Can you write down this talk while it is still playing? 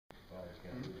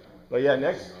But yeah,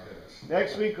 next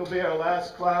week will be our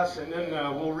last class, and then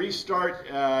we'll restart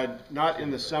not in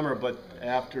the summer, but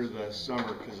after the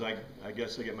summer, because I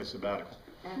guess I get my sabbatical.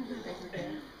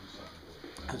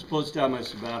 I'm supposed to have my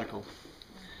sabbatical.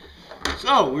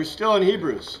 So we're still in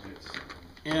Hebrews,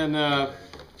 and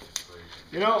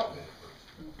you know,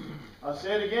 I'll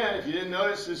say it again. If you didn't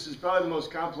notice, this is probably the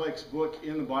most complex book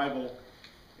in the Bible,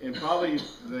 and probably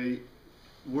the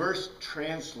worst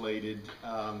translated.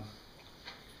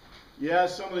 Yeah,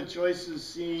 some of the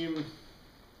choices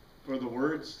for the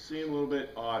words seem a little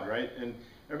bit odd, right? And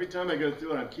every time I go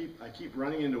through it, I keep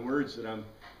running into words that I'm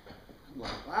like,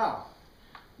 wow,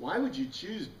 why would you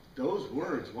choose those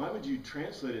words? Why would you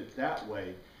translate it that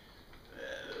way?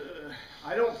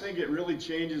 I don't think it really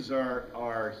changes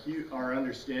our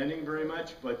understanding very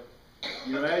much, but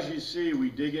you know, as you see,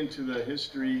 we dig into the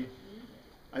history.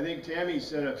 I think Tammy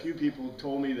said a few people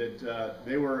told me that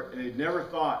they'd never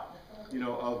thought, you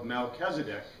know, of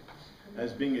Melchizedek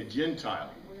as being a Gentile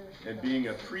and being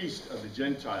a priest of the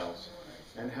Gentiles,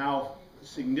 and how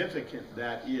significant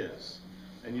that is.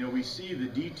 And you know, we see the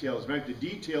details. In fact, the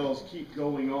details keep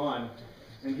going on.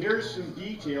 And here's some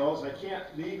details. I can't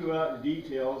leave without the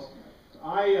details.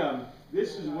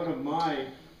 This is one of my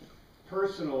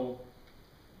personal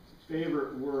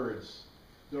favorite words.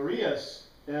 Dorias,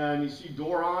 and you see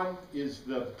Doron is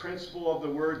the principle of the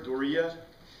word Doria.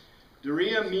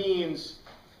 Doria means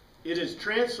it is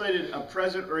translated a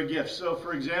present or a gift. So,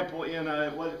 for example, in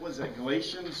what was it,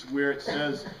 Galatians, where it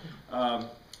says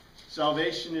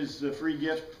salvation is the free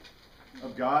gift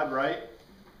of God, right?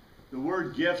 The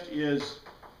word gift is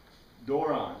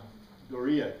Doron,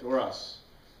 Doria, Doros.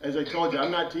 As I told you,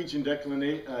 I'm not teaching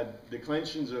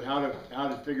declensions of how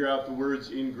to figure out the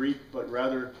words in Greek, but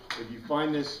rather, if you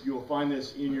find this, you'll find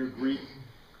this in your Greek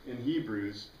in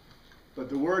Hebrews. But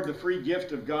the word, the free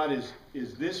gift of God, is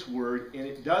this word, and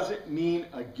it doesn't mean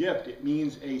a gift. It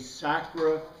means a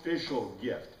sacrificial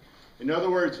gift. In other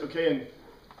words, okay, and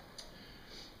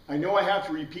I know I have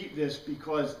to repeat this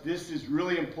because this is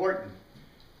really important.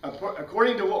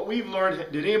 According to what we've learned,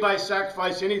 did anybody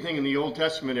sacrifice anything in the Old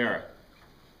Testament era?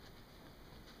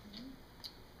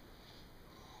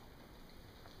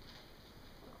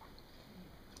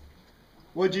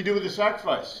 What did you do with the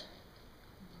sacrifice?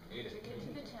 Ate it. Took it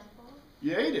to the temple.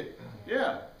 You ate it.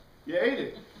 Yeah, you ate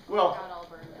it. Well, got all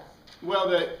burned up.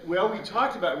 Well, we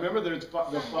talked about. Remember, there's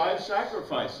the 5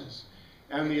 sacrifices,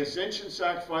 and the ascension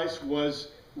sacrifice was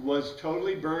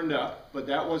totally burned up, but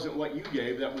that wasn't what you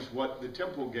gave. That was what the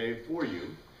temple gave for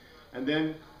you, and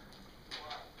then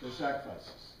the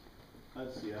sacrifices.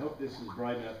 Let's see. I hope this is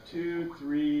bright enough. 2,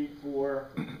 3, 4,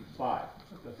 5.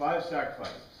 The 5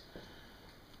 sacrifices.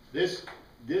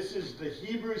 This is the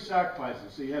Hebrew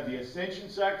sacrifices. So you have the ascension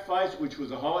sacrifice, which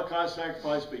was a Holocaust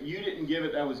sacrifice, but you didn't give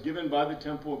it. That was given by the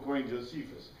temple according to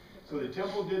Josephus. So the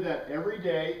temple did that every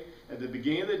day at the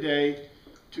beginning of the day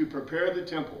to prepare the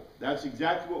temple. That's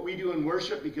exactly what we do in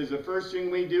worship, because the first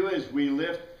thing we do is we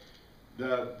lift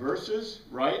the verses,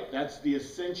 right? That's the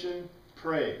ascension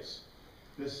praise.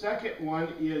 The second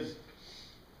one is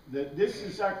that this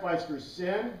is sacrifice for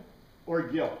sin or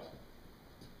guilt.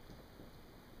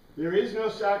 There is no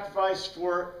sacrifice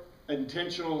for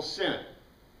intentional sin.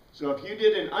 So if you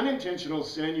did an unintentional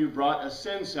sin, you brought a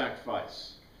sin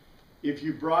sacrifice. If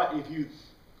you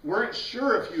weren't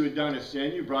sure if you had done a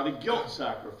sin, you brought a guilt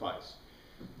sacrifice.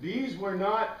 These were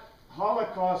not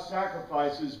Holocaust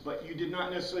sacrifices, but you did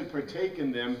not necessarily partake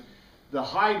in them. The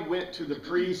hide went to the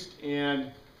priest,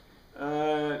 and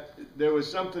there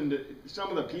was something that some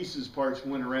of the pieces parts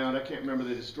went around. I can't remember.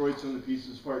 They destroyed some of the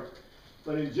pieces parts.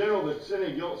 But in general, the sin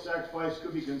and guilt sacrifice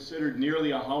could be considered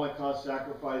nearly a Holocaust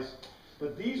sacrifice.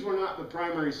 But these were not the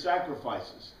primary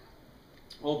sacrifices,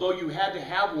 although you had to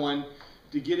have one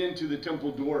to get into the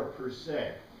temple door per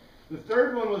se. The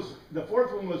fourth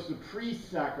one was the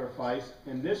priest sacrifice,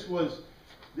 and it was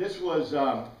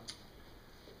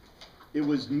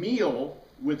meal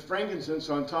with frankincense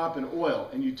on top and oil.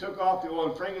 And you took off the oil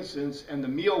and frankincense, and the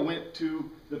meal went to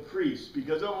the priest,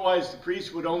 because otherwise the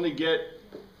priest would only get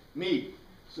meat.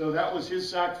 So that was his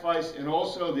sacrifice, and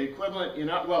also the equivalent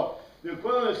the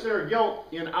equivalent of sin or guilt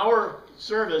in our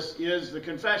service is the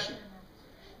confession.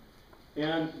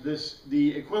 And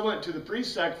the equivalent to the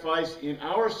priest sacrifice in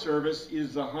our service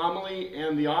is the homily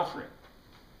and the offering.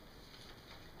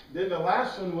 Then the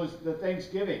last one was the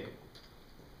Thanksgiving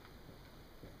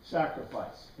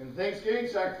sacrifice. And the Thanksgiving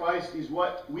sacrifice is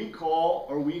what we call,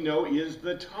 or we know, is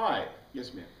the tithe.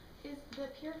 Yes, ma'am. Is the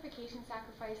purification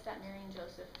sacrifice that Mary and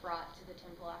Joseph brought to the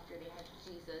temple after they had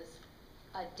Jesus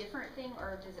a different thing,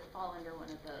 or does it fall under one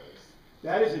of those?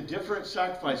 That is a different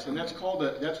sacrifice, and that's one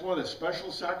of the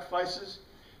special sacrifices.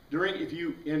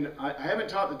 I haven't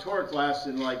taught the Torah class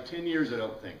in like 10 years, I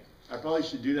don't think. I probably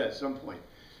should do that at some point.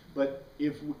 But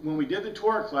when we did the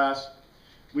Torah class,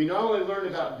 we not only learned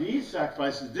about these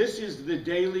sacrifices, this is the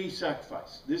daily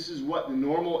sacrifice. This is what the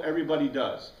normal everybody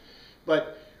does.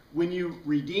 But when you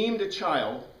redeemed a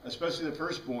child, especially the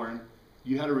firstborn,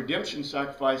 you had a redemption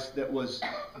sacrifice that was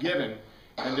given,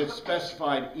 and it's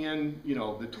specified in,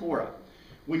 the Torah.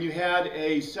 When you had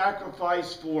a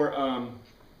sacrifice for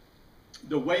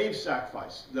the wave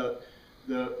sacrifice,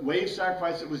 the wave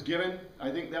sacrifice that was given,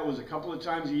 I think that was a couple of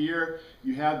times a year.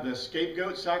 You had the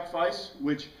scapegoat sacrifice,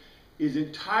 which is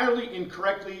entirely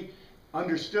incorrectly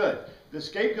understood. The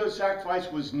scapegoat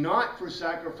sacrifice was not for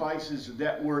sacrifices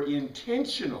that were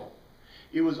intentional.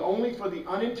 It was only for the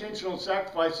unintentional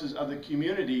sacrifices of the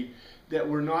community that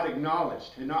were not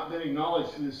acknowledged, had not been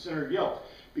acknowledged through the sin or guilt.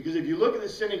 Because if you look at the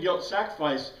sin and guilt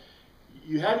sacrifice,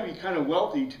 you had to be kind of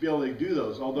wealthy to be able to do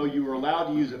those, although you were allowed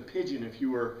to use a pigeon if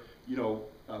you were,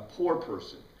 a poor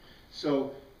person.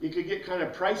 So it could get kind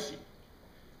of pricey.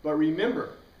 But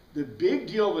remember, the big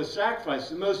deal of the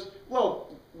sacrifice,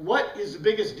 what is the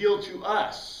biggest deal to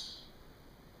us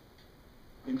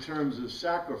in terms of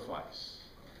sacrifice?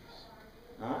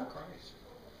 Huh? Christ.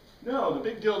 No, the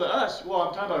big deal to us, I'm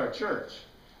talking about our church.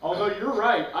 Although you're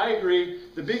right, I agree,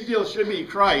 the big deal should be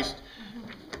Christ.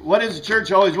 What does the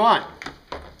church always want?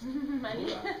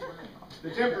 Money. The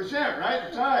 10%, right?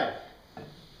 The tithe.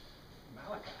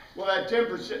 Malachi. Well, that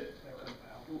 10%.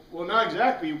 Well, not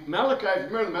exactly. Malachi,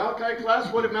 if you remember the Malachi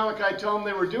class, what did Malachi tell them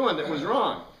they were doing that was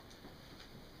wrong?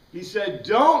 He said,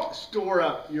 don't store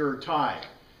up your tithe.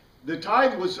 The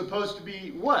tithe was supposed to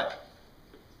be what?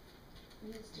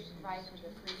 Used to provide for the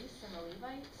priests and the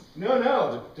Levites? No.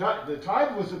 The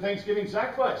tithe was the Thanksgiving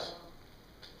sacrifice.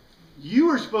 You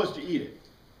were supposed to eat it.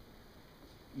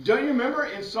 Don't you remember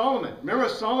in Solomon? Remember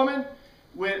Solomon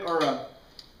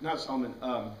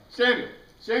Samuel.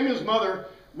 Samuel's mother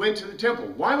went to the temple.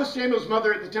 Why was Samuel's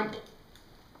mother at the temple?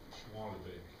 She wanted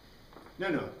a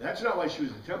baby. No, that's not why she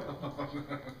was at the temple.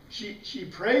 She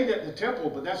prayed at the temple,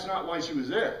 but that's not why she was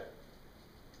there.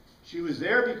 She was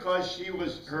there because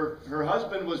her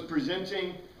husband was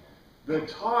presenting the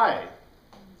tithe.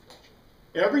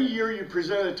 Every year you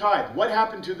presented a tithe. What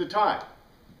happened to the tithe?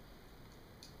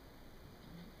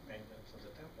 Maintenance of the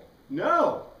temple.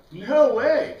 No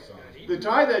way. The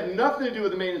tithe had nothing to do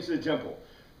with the maintenance of the temple.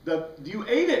 You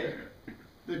ate it.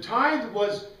 The tithe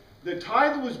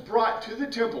was brought to the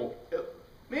temple.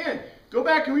 Man, go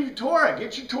back and read your Torah.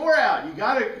 Get your Torah out.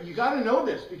 You gotta know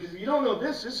this, because if you don't know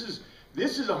this,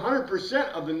 this is 100%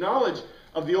 of the knowledge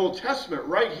of the Old Testament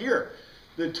right here.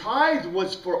 The tithe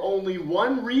was for only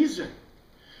one reason.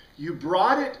 You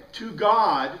brought it to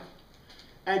God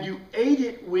and you ate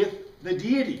it with the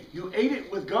deity. You ate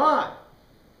it with God.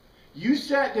 You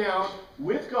sat down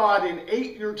with God and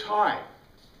ate your tithe.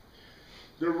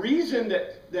 The reason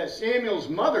that Samuel's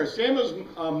mother,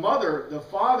 the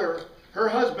father, her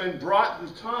husband, brought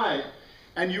the tithe,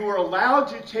 and you were allowed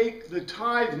to take the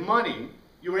tithe money,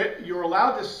 you were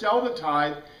allowed to sell the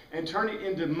tithe and turn it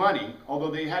into money,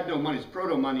 although they had no money, it's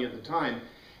proto-money at the time,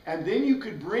 and then you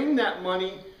could bring that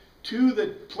money to the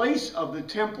place of the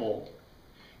temple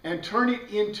and turn it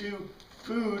into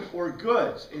food or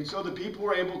goods. And so the people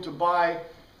were able to buy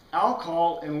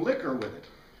alcohol and liquor with it.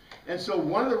 And so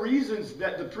one of the reasons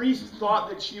that the priest thought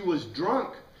that she was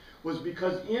drunk was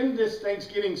because in this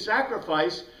Thanksgiving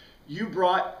sacrifice, you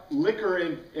brought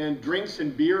liquor and drinks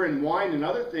and beer and wine and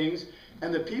other things,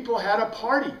 and the people had a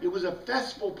party. It was a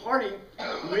festival party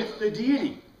with the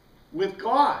deity, with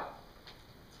God.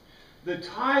 The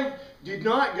tithe did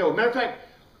not go. Matter of fact,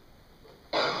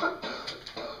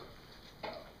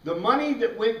 the money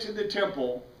that went to the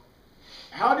temple,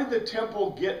 how did the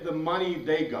temple get the money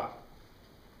they got?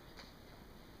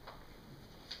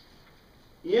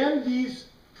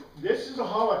 This is a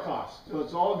Holocaust, so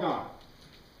it's all gone.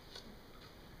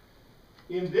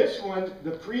 In this one,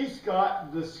 the priest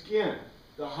got the skin,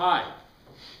 the hide.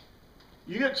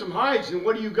 You get some hides, and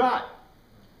what do you got?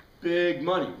 Big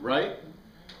money, right?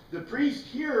 The priest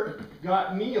here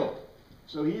got meal,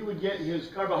 so he would get his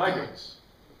carbohydrates.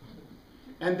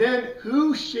 And then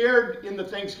who shared in the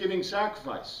Thanksgiving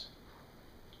sacrifice?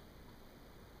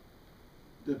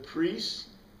 The priests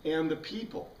and the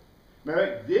people. All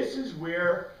right, this is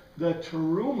where the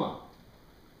teruma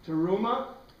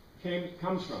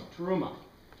comes from. Teruma.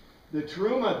 The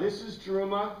teruma, this is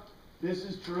teruma, this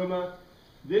is teruma,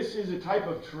 this is a type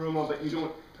of teruma, but you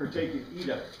don't partake and eat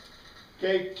of it.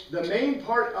 Okay, the main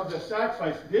part of the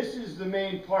sacrifice, this is the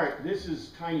main part, this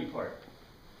is tiny part.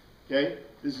 Okay,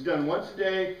 this is done once a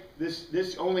day.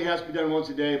 This only has to be done once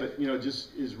a day, but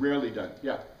just is rarely done.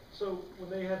 Yeah. So when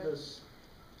they had this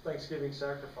Thanksgiving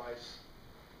sacrifice,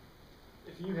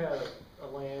 if you had a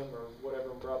lamb or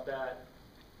whatever and brought that,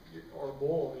 or a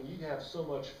bull, I mean, you'd have so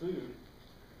much food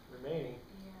remaining.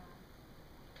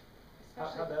 Yeah.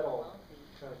 How'd that all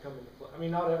kind of come into play? I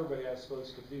mean, not everybody, I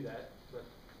suppose, could do that, but.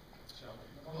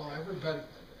 Well, everybody,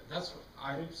 that's,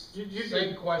 You same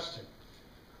did- question.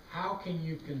 How can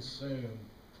you consume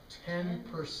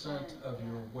 10% of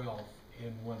your wealth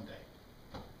in one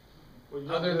day? Well,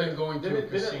 Other than going to a Did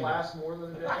it casino. last more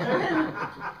than a day?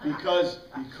 Because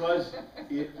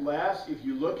it lasts, if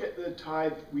you look at the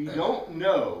tithe, we don't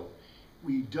know,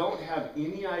 we don't have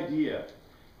any idea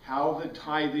how the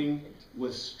tithing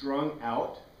was strung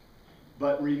out.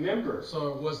 But remember, So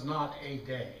it was not a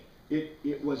day.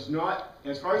 it was not,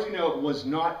 as far as we know, it was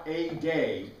not a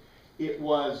day. It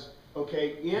was,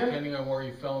 okay, Depending on where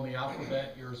you fell in the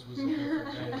alphabet, yours was a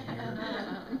different day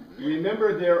of the year.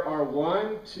 remember there are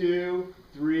 1, 2,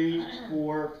 3,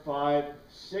 4, 5,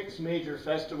 6 major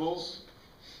festivals.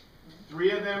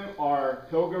 3 of them are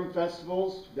pilgrim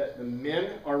festivals that the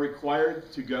men are required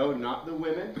to go, not the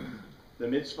women, the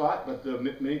mitzvot, but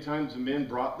many times the men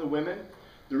brought the women.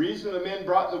 The reason the men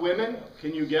brought the women,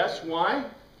 can you guess why?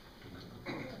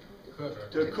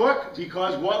 Cook. To cook,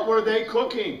 because what were they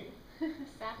cooking?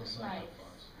 Sacrifice.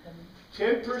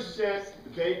 10%,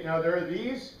 okay, now there are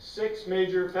these 6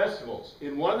 major festivals.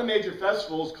 In one of the major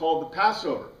festivals called the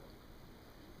Passover,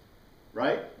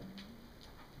 right?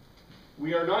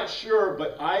 We are not sure,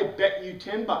 but I bet you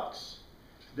 $10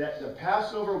 that the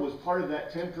Passover was part of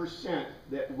that 10%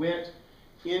 that went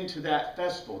into that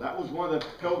festival. That was one of the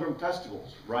pilgrim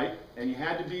festivals, right? And you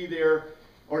had to be there,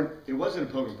 or it wasn't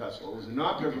a pilgrim festival, it was a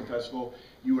non-pilgrim festival.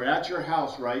 You were at your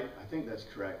house, right? I think that's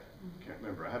correct. Can't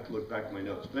remember. I have to look back at my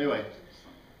notes. But anyway,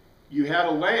 you had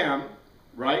a lamb,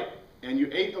 right? And you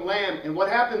ate the lamb, and what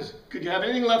happens? Could you have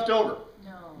anything left over?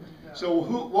 No. So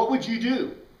what would you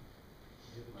do?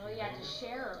 Well, you had to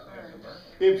share or burn.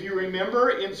 If you remember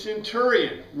in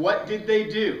Centurion, what did they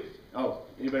do? Oh,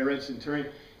 anybody read Centurion?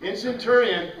 In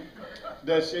Centurion,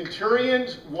 the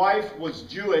centurion's wife was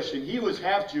Jewish, and he was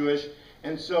half Jewish,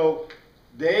 and so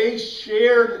they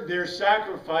shared their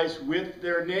sacrifice with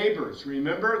their neighbors.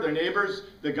 Remember, their neighbors,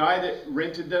 the guy that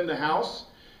rented them the house,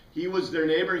 he was their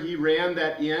neighbor, he ran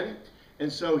that inn,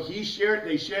 and so they shared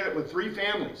it with 3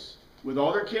 families, with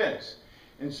all their kids.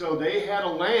 And so they had a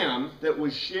lamb that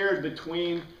was shared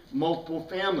between multiple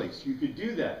families. You could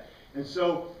do that. And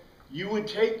so you would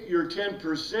take your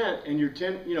 10% and your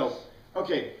 10,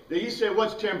 okay, they used to say,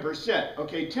 what's 10%?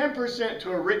 Okay, 10%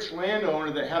 to a rich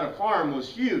landowner that had a farm was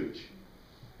huge.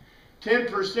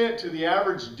 10% to the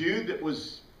average dude that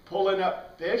was pulling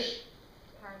up fish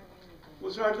Hardly anything.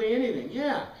 was hardly anything,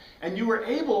 yeah. And you were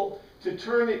able to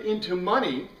turn it into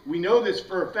money. We know this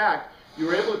for a fact. You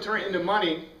were able to turn it into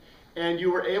money, and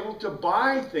you were able to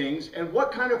buy things. And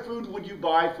what kind of food would you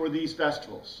buy for these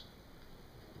festivals?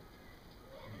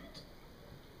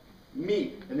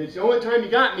 Meat. And it's the only time you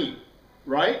got meat,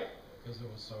 right? Because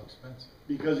it was so expensive.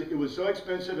 Because it was so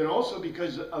expensive, and also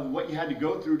because of what you had to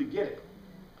go through to get it,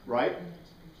 right?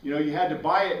 You had to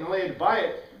buy it, and only had to buy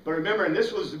it. But remember, and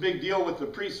this was the big deal with the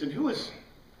priests, and who is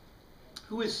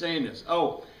saying this?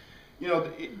 Oh,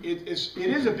 it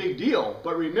is a big deal.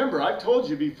 But remember, I've told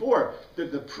you before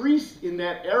that the priests in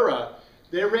that era,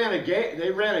 they ran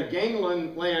a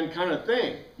gangland kind of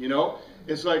thing.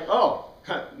 It's like, oh,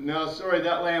 no, sorry,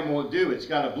 that lamb won't do. It's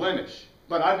got a blemish.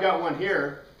 But I've got one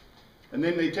here. And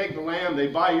then they take the lamb, they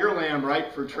buy your lamb,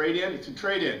 right, for trade-in. It's a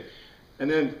trade-in. And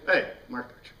then, hey,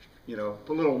 Mark, put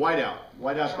a little white out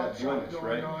that blemish,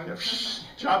 right? Yeah.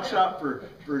 Chop shop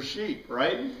for sheep,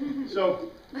 right?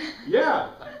 So, yeah,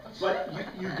 but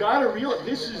you got to realize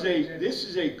this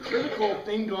is a critical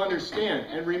thing to understand.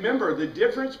 And remember the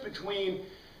difference between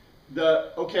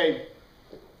the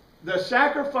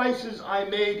sacrifices I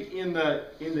made in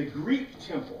the Greek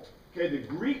temple. Okay, the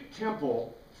Greek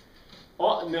temple.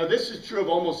 Now this is true of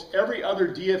almost every other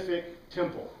deific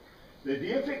temple. The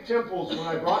deific temples, when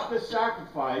I brought the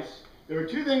sacrifice, there were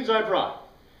 2 things I brought.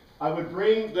 I would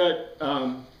bring the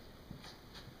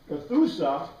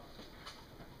thusa.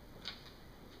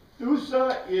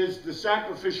 Thusa is the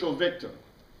sacrificial victim.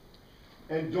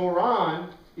 And doron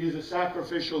is a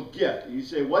sacrificial gift. And you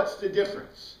say, what's the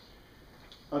difference?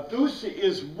 A thusa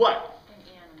is what?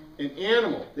 An animal. An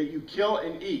animal that you kill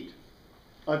and eat.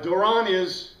 A doron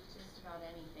is... Just about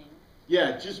anything.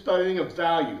 Yeah, just about anything of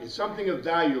value. It's something of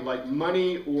value like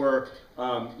money or,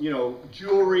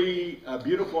 jewelry, a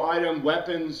beautiful item,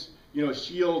 weapons,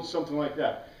 shields, something like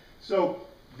that. So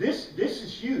this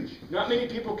is huge. Not many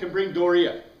people can bring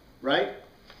doria, right?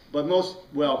 But not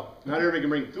everybody can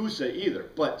bring thusa either,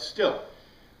 but still.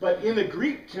 But in the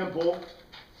Greek temple,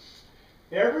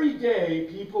 every day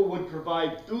people would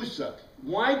provide thusa.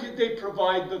 Why did they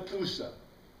provide the thusa?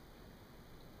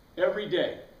 Every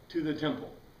day to the temple.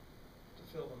 To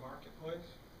fill the marketplace?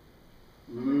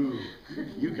 Ooh,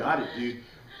 you got it, dude.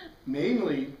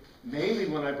 Mainly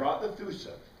when I brought the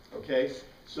thusa, okay?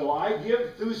 So I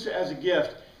give thusa as a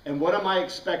gift, and what am I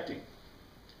expecting?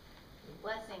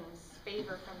 Blessings,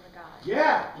 favor from the God.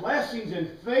 Yeah, blessings and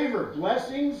favor.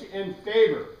 Blessings and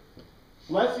favor.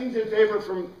 Blessings and favor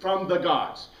from the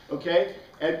gods, okay?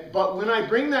 But when I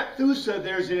bring that thusa,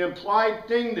 there's an implied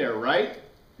thing there, right?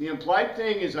 The implied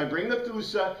thing is I bring the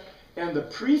thusa, and the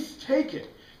priests take it.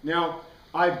 Now,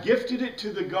 I've gifted it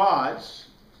to the gods.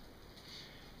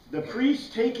 The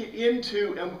priests take it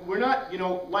into, and we're not,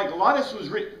 like a lot of this was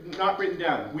not written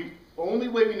down. Only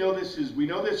way we know this is we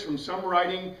know this from some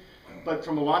writing, but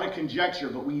from a lot of conjecture.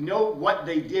 But we know what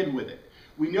they did with it.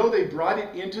 We know they brought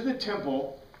it into the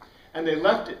temple, and they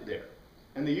left it there.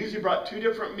 And they usually brought 2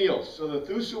 different meals. So the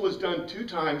thusa was done 2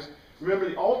 times. Remember,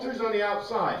 the altar's on the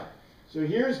outside. So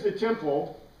here's the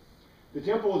temple. The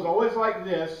temple is always like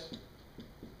this.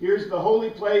 Here's the holy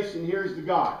place, and here's the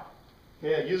God.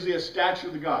 Okay, usually a statue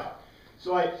of the God.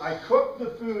 So I cooked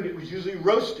the food. It was usually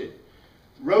roasted.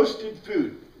 Roasted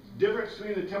food. Difference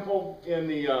between the temple and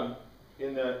the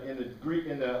Greek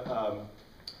the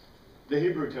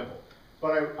Hebrew temple.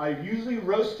 But I usually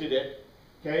roasted it.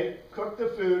 Okay, cooked the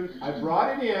food. I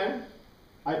brought it in.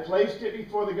 I placed it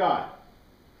before the God.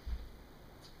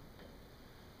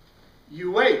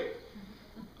 You wait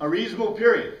a reasonable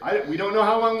period. We don't know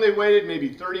how long they waited, maybe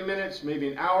 30 minutes,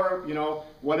 maybe an hour,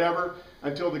 whatever,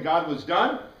 until the God was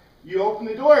done. You open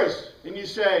the doors and you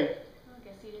say, I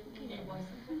guess he didn't need it.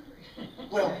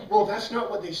 well, that's not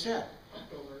what they said.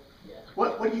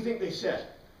 What do you think they said?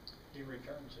 He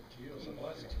returns it to you as a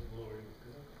blessing.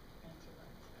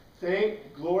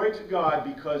 Thank glory to God,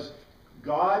 because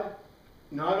God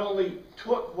not only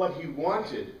took what he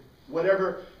wanted,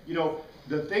 whatever,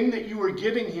 the thing that you were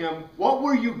giving him, what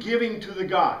were you giving to the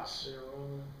gods? The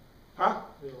aroma. Huh?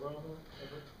 The aroma.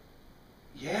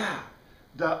 Yeah.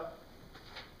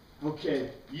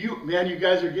 Okay, you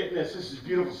guys are getting this. This is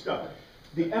beautiful stuff.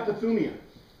 The epithumia.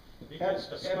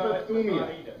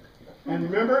 Epithumia. And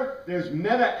remember, there's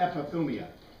meta-epithumia.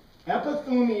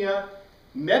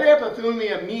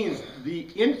 Meta-epithumia means the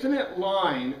infinite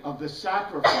line of the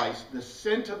sacrifice, the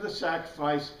scent of the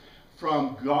sacrifice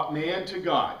from man to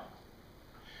God.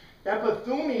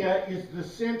 Epithumia is the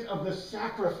scent of the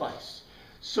sacrifice.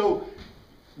 So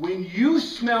when you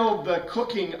smelled the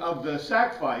cooking of the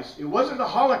sacrifice, it wasn't the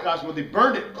Holocaust where they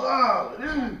burned it.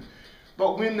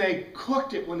 But when they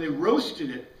cooked it, when they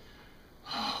roasted it,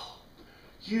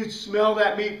 you'd smell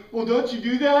that meat. Well, don't you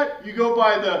do that? You go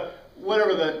by the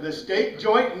steak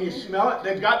joint and you smell it.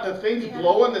 They've got the things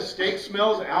blowing, the steak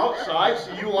smells outside,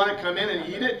 so you want to come in and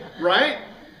eat it, right?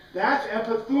 That's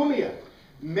epithumia.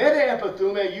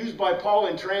 Meta-epithumia, used by Paul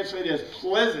and translated as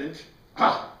pleasant,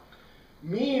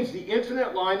 means the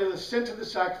infinite line of the scent of the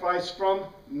sacrifice from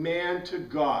man to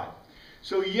God.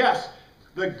 So yes,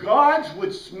 the gods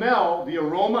would smell the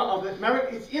aroma of it. Remember,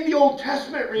 it's in the Old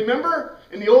Testament, remember?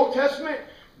 In the Old Testament,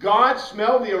 God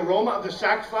smelled the aroma of the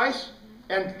sacrifice,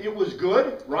 and it was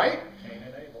good, right? Cain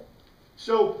and Abel.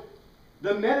 So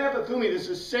the meta-epithumia is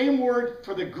the same word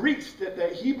for the Greeks that the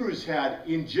Hebrews had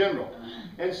in general.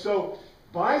 And so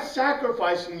by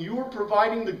sacrificing, you were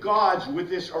providing the gods with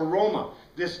this aroma,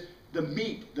 the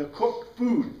meat, the cooked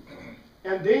food.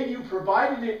 And then you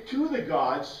provided it to the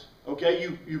gods, okay?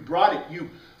 You brought it. You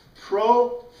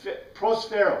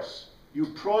prospheros. You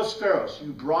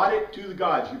brought it to the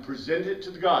gods. You presented it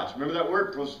to the gods. Remember that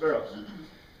word, prospheros.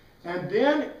 And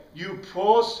then you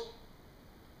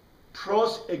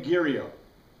prosagerio.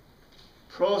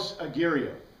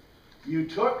 You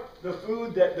took the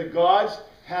food that the gods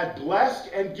had blessed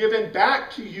and given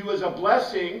back to you as a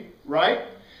blessing, right?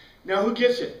 Now who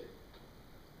gets it?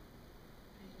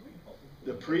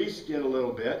 The priests get a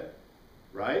little bit,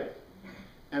 right?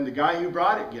 And the guy who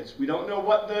brought it gets. We don't know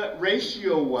what the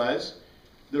ratio was.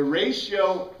 The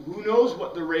ratio, who knows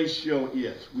what the ratio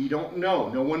is? We don't know.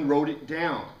 No one wrote it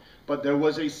down. But there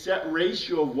was a set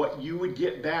ratio of what you would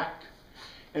get back.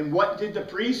 And what did the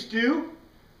priests do?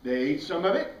 They ate some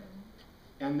of it,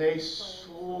 and they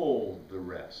sold the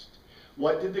rest.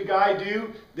 What did the guy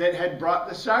do that had brought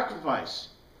the sacrifice?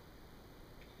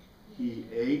 He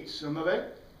ate some of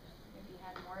it. If he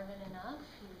had more than enough,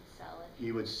 he would sell it.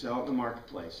 He would sell it in the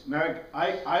marketplace.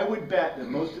 I would bet that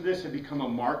most of this had become a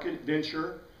market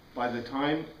venture by the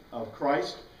time of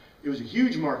Christ. It was a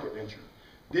huge market venture.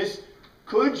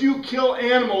 Could you kill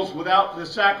animals without the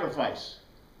sacrifice?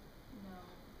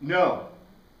 No. No.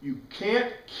 You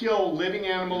can't kill living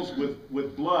animals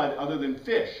with blood other than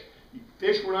fish.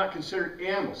 Fish were not considered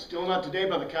animals. Still not today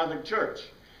by the Catholic Church.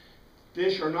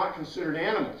 Fish are not considered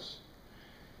animals.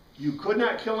 You could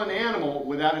not kill an animal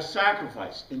without a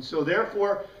sacrifice. And so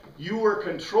therefore, you were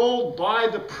controlled by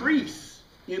the priests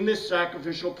in this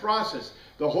sacrificial process.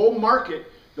 The whole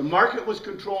market, the market was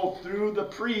controlled through the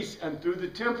priests and through the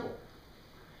temple.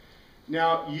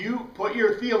 Now, you put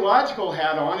your theological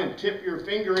hat on and tip your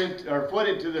finger in, or foot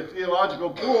into the theological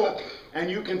pool, and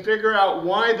you can figure out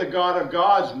why the God of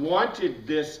gods wanted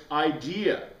this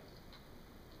idea.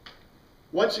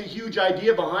 What's a huge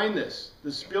idea behind this?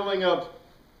 The spilling of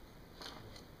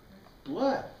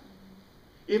blood.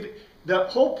 If the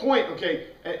whole point, okay,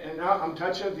 and now I'm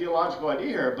touching a theological idea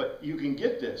here, but you can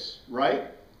get this, right?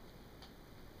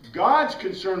 God's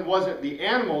concern wasn't the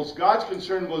animals. God's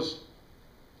concern was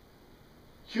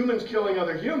humans killing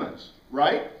other humans,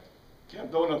 right? Okay, I'm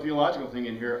throwing a theological thing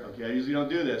in here. Okay, I usually don't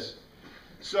do this.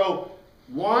 So,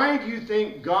 why do you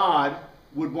think God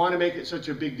would want to make it such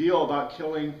a big deal about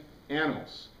killing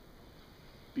animals?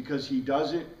 Because he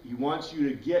wants you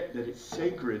to get that it's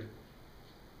sacred.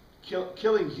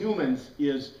 Killing humans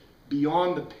is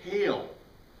beyond the pale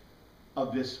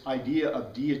of this idea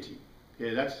of deity.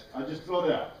 Okay, I'll just throw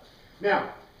that out.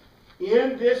 Now,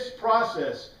 in this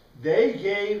process, they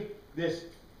gave this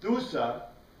thusa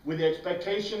with the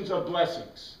expectations of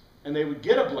blessings, and they would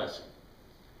get a blessing.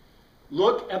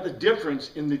 Look at the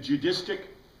difference in the Judaistic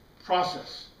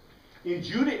process. In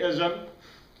Judaism,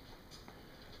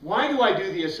 why do I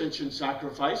do the ascension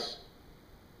sacrifice?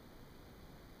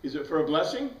 Is it for a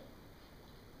blessing?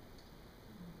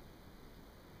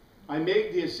 I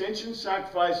make the ascension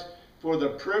sacrifice for the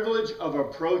privilege of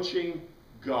approaching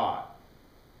God.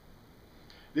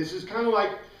 This is kind of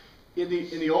like in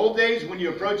the old days when you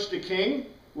approached a king,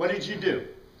 what did you do?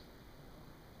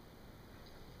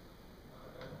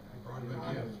 Brought him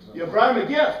a gift. You brought him a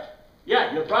gift.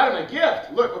 Yeah, you brought him a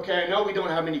gift. Look, okay, I know we don't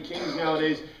have many kings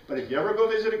nowadays, but if you ever go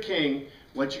visit a king,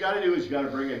 what you got to do is you got to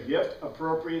bring a gift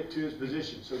appropriate to his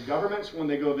position. So governments, when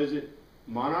they go visit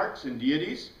monarchs and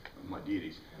deities, not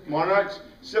deities, monarchs,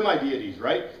 semi-deities,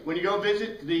 right? When you go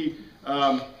visit the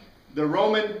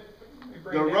Roman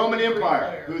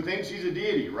Empire, who thinks he's a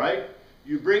deity, right?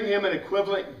 You bring him an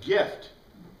equivalent gift.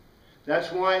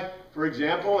 That's why, for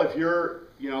example, if you're,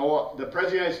 the President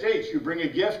of the United States, you bring a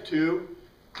gift to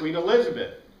Queen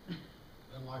Elizabeth.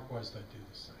 And likewise, they do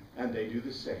the same. And they do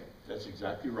the same. That's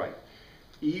exactly right.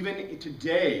 Even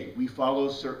today, we follow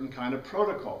a certain kind of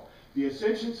protocol. The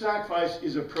ascension sacrifice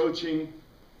is approaching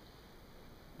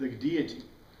the deity.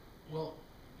 Well,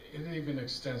 it even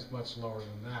extends much lower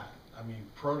than that. I mean,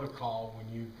 protocol, when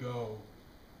you go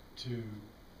to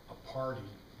a party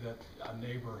that a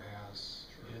neighbor has,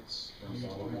 it's, you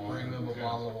bring them a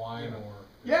bottle of wine or...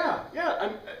 Yeah,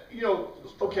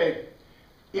 okay.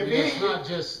 I mean, it's not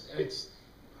just, never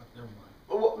mind.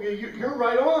 Well, you're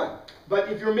right on. But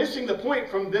if you're missing the point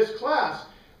from this class,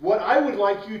 what I would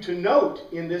like you to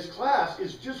note in this class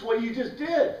is just what you just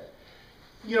did.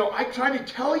 I try to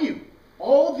tell you,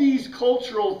 all these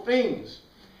cultural things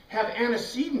have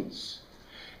antecedents.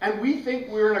 And we think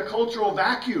we're in a cultural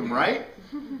vacuum, right?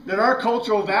 That our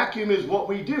cultural vacuum is what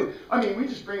we do. I mean, we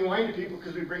just bring wine to people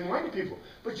because we bring wine to people.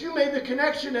 But you made the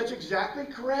connection. That's exactly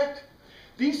correct.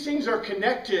 These things are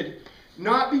connected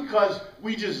not because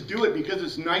we just do it because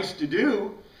it's nice to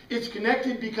do. It's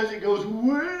connected because it goes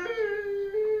way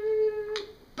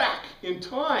back in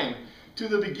time to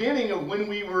the beginning of when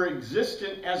we were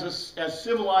existent as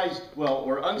civilized,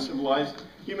 or uncivilized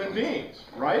human beings,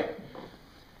 right?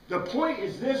 The point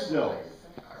is this, though.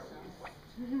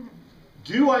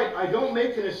 I don't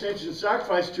make an ascension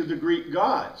sacrifice to the Greek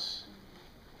gods.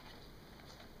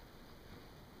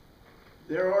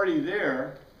 They're already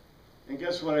there. And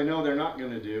guess what I know they're not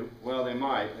going to do? Well, they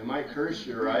might. They might curse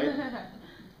you, right?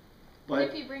 But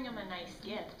if you bring them a nice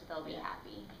gift, they'll be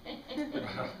happy.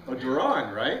 A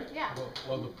Duran, right? Yeah.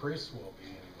 Well, the priests will be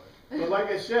anyway. But like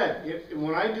I said,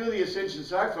 when I do the ascension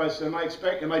sacrifice, am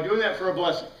I doing that for a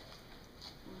blessing?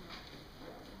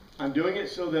 I'm doing it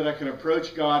so that I can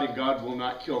approach God and God will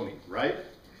not kill me, right?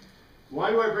 Why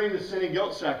do I bring the sin and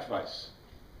guilt sacrifice?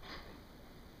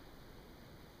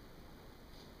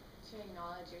 To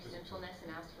acknowledge your sinfulness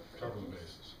and ask for Cover the forgiveness.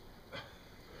 bases.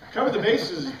 Cover the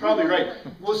bases is probably right.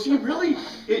 Well, see, really,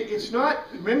 it's not,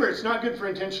 remember, it's not good for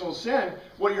intentional sin.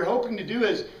 What you're hoping to do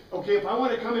is, okay, if I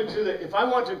want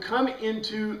to come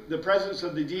into the presence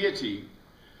of the deity,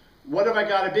 what have I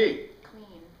got to be?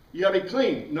 Clean. You got to be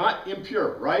clean, not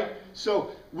impure, right?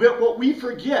 So what we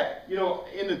forget,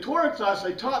 in the Torah class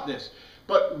I taught this,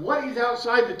 but what is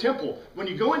outside the temple? When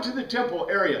you go into the temple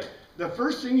area, the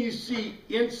first thing you see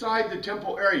inside the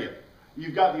temple area,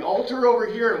 you've got the altar over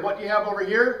here, and what do you have over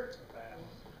here?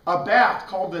 A bath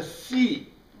called the sea.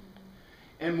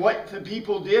 And what the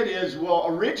people did is, well,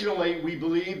 originally we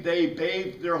believe they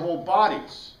bathed their whole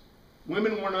bodies.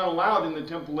 Women were not allowed in the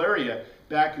temple area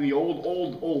back in the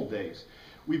old days.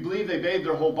 We believe they bathed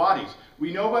their whole bodies.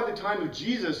 We know by the time of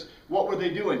Jesus, what were they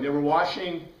doing? They were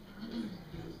washing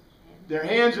their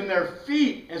hands and their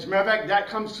feet. As a matter of fact, that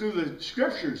comes through the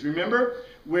scriptures, remember?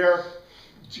 Where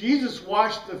Jesus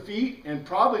washed the feet and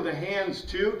probably the hands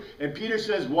too. And Peter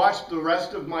says, wash the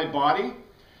rest of my body.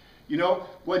 You know,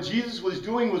 what Jesus was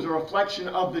doing was a reflection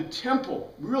of the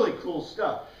temple. Really cool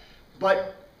stuff.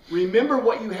 But remember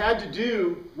what you had to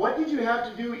do. What did you have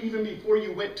to do even before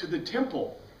you went to the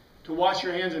temple to wash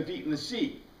your hands and feet in the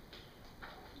sea?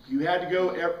 You had to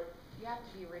go You have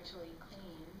to be ritually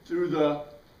clean. through the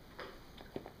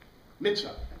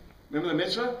mitzvah. Remember the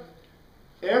mitzvah?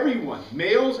 Everyone,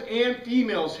 males and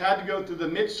females, had to go through the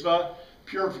mitzvah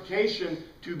purification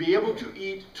to be able to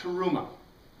eat teruma,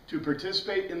 to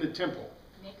participate in the temple.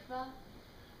 Mikvah?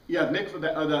 Yeah, mikvah,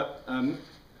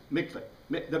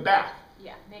 the bath.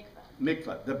 Yeah, mikvah.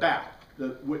 Mikvah, the bath.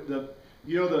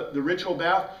 The ritual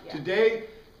bath. Yeah. Today,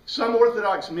 some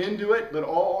Orthodox men do it, but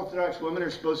all Orthodox women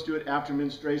are supposed to do it after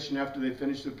menstruation, after they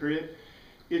finish the period.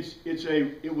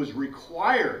 It was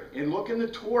required, and look in the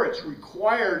Torah, it's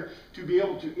required to be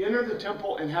able to enter the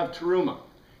temple and have teruma.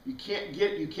 You can't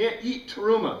eat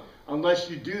teruma unless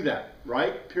you do that,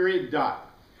 right? Period, dot.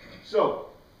 So,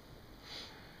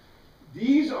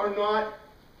 these are not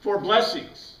for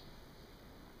blessings.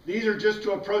 These are just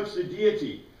to approach the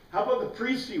deity. How about the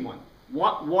priestly one?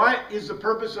 What is the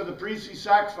purpose of the priestly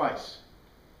sacrifice?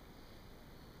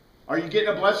 Are you getting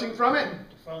a blessing from it?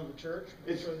 To fund the church,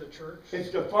 for the church.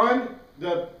 It's to fund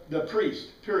the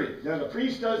priest, period. Now the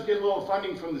priest does get a little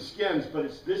funding from the skins, but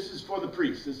this is for the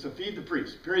priest. It's to feed the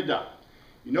priest, period, dot.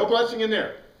 No blessing in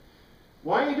there.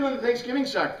 Why are you doing the Thanksgiving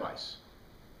sacrifice?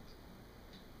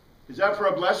 Is that for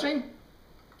a blessing?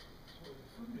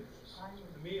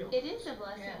 The meal. It is a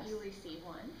blessing Yes. you receive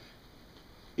one.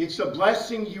 It's a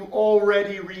blessing you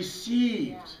already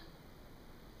received. Yeah.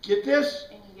 Get this?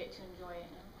 And you get to enjoy it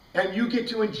now. And you get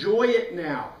to enjoy it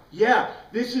now. Yeah,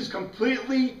 this is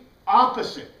completely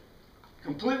opposite,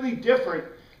 completely different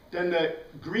than the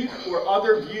Greek or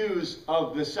other views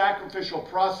of the sacrificial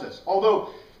process. Although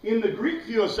in the Greek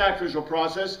view of sacrificial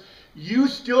process, you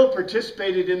still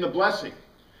participated in the blessing.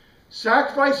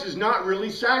 Sacrifice is not really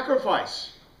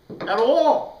sacrifice at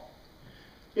all.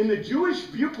 In the Jewish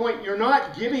viewpoint, you're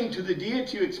not giving to the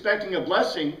deity expecting a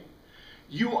blessing.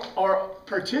 You are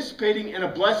participating in a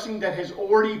blessing that has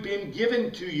already been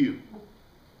given to you.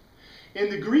 In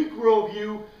the Greek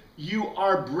worldview, you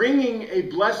are bringing a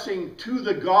blessing to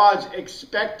the gods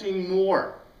expecting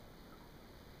more.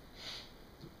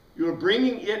 You are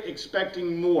bringing it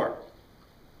expecting more.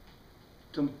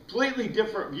 Completely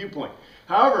different viewpoint.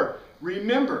 However,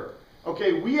 remember,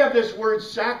 okay, we have this word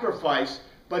sacrifice,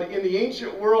 but in the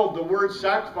ancient world, the word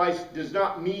sacrifice does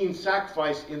not mean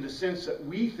sacrifice in the sense that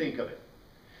we think of it.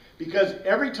 Because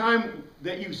every time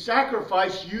that you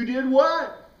sacrifice, you did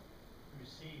what?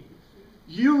 Receive.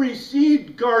 You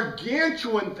received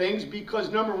gargantuan things because,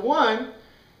 number one,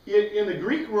 in the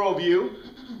Greek worldview,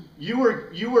 you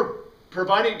were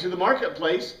providing it to the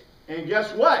marketplace, and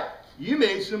guess what? You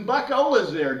made some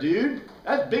buckolas there, dude.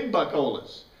 That's big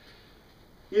buckolas.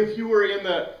 If you were in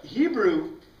the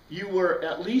Hebrew, you were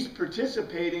at least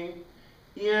participating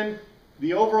in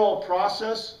the overall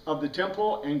process of the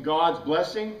temple and God's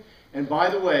blessing. And by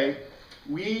the way,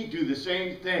 we do the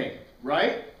same thing,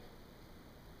 right?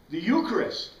 The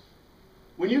Eucharist.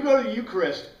 When you go to the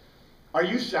Eucharist, are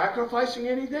you sacrificing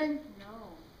anything? No.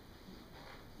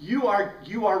 You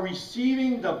are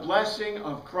receiving the blessing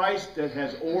of Christ that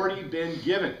has already been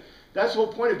given. That's the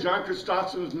whole point of John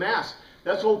Chrysostom's Mass.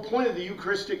 That's the whole point of the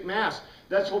Eucharistic Mass.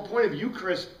 That's the whole point of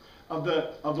Eucharist, of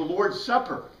the Lord's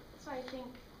Supper. So I think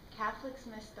Catholics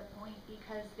miss the point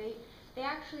because they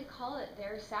actually call it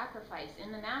their sacrifice.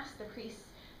 In the Mass, the priest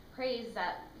prays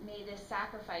that may this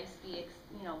sacrifice be,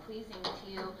 pleasing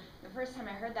to you. The first time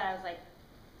I heard that, I was like,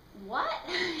 what?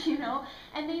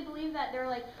 And they believe that they're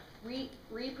like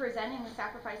representing the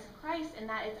sacrifice of Christ, and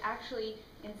that it's actually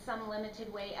in some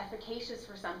limited way efficacious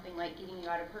for something like getting you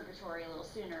out of purgatory a little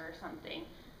sooner or something.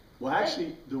 Well,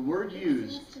 actually, the word It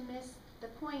used... seems to miss the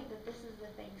point that this is the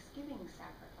Thanksgiving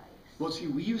sacrifice. Well, see,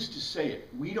 we used to say it.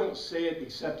 We don't say it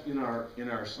except in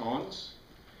our songs.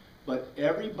 But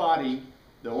everybody,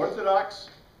 the Orthodox,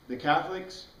 the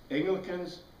Catholics,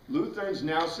 Anglicans, Lutherans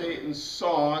now say it in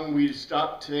song. We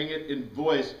stopped saying it in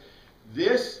voice.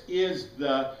 This is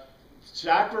the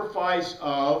sacrifice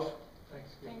of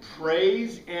Thanksgiving.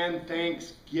 praise and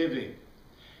thanksgiving.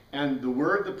 And the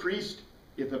word the priest,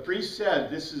 if the priest said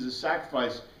this is a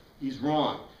sacrifice, he's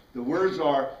wrong. The words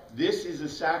are, this is a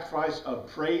sacrifice of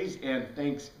praise and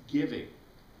thanksgiving.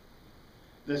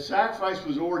 The sacrifice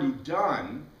was already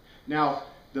done. Now,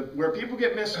 where people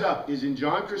get messed up is in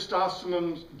John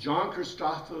Chrysostom's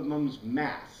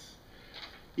Mass.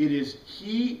 It is,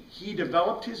 he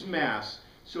developed his Mass,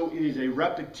 so it is a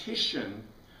repetition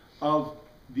of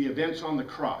the events on the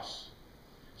cross.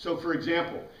 So, for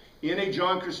example, in a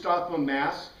John Chrysostom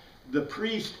Mass, the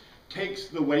priest takes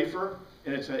the wafer,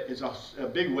 and it's a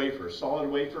big wafer, a solid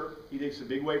wafer. He takes a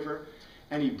big wafer,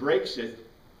 and he breaks it,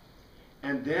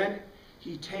 and then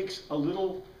he takes a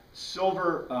little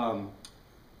silver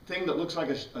thing that looks like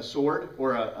a sword,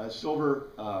 or a silver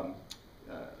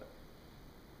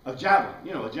a javelin,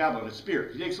 a javelin, a spear.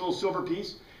 He takes a little silver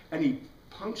piece, and he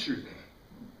punctures it.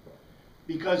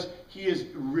 Because he is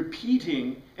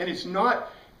repeating, and it's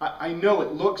not, I know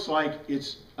it looks like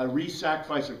it's a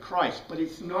re-sacrifice of Christ, but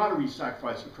it's not a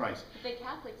re-sacrifice of Christ. The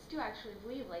Catholics do actually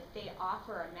believe, like, they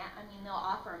offer they'll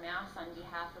offer a mass on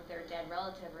behalf of their dead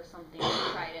relative or something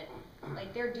to try to,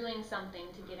 like, they're doing something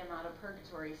to get him out of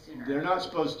purgatory sooner. They're not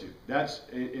supposed to. That's,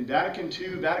 in Vatican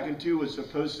II was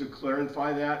supposed to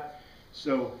clarify that.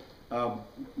 So,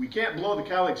 we can't blow the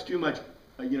Catholics too much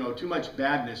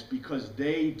badness, because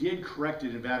they did correct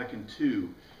it in Vatican II.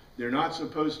 They're not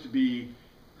supposed to be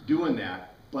doing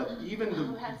that. But even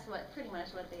that's pretty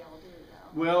much what they all do,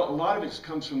 though. Well, a lot of it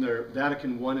comes from their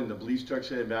Vatican I and the belief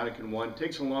structure of Vatican I. It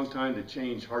takes a long time to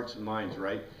change hearts and minds,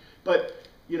 right? But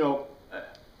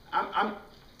I'm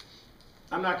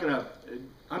not gonna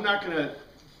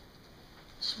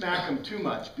smack them too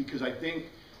much, because I think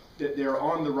that they're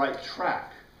on the right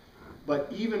track.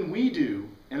 But even we do,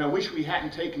 and I wish we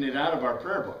hadn't taken it out of our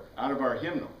prayer book, out of our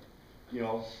hymnal.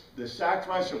 The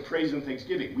sacrifice of praise and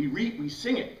thanksgiving. We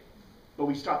sing it, but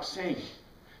we stop saying it.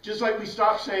 Just like we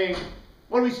stop saying,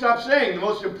 what do we stop saying? The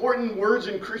most important words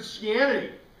in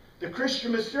Christianity. The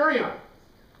Christian Mysterion.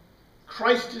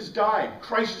 Christ has died.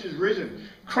 Christ is risen.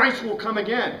 Christ will come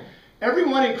again.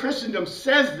 Everyone in Christendom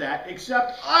says that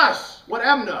except us. What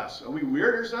happened to us? Are we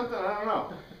weird or something? I don't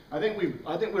know. I think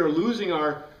we're losing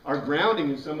our grounding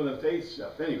in some of the faith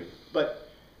stuff. Anyway, but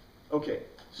okay.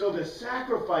 So the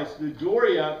sacrifice, the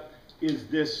Doria, is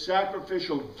this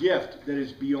sacrificial gift that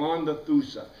is beyond the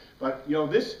Thusa. But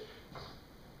this,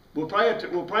 we'll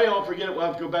probably all forget it. We'll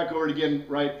have to go back over it again,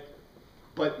 right?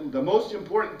 But the most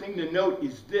important thing to note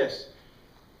is this: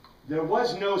 there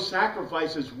was no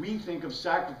sacrifice as we think of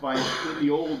sacrifice in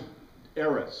the old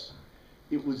eras.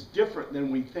 It was different than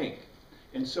we think.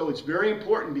 And so it's very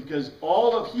important, because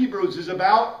all of Hebrews is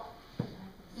about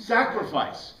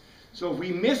sacrifice. So if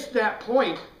we miss that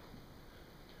point,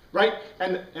 right?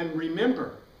 And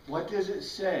remember, what does it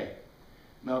say?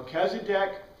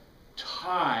 Melchizedek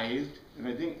tithed, and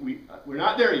I think we're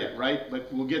not there yet, right? But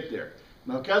we'll get there.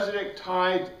 Melchizedek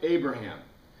tithed Abraham.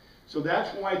 So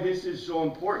that's why this is so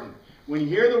important. When you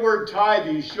hear the word tithe,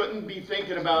 you shouldn't be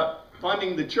thinking about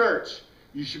funding the church.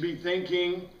 You should be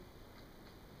thinking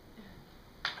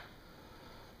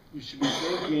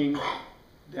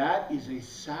that is a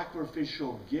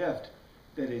sacrificial gift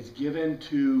that is given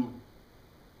to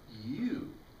you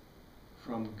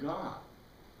from God.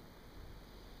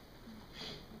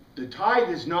 The tithe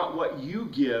is not what you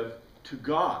give to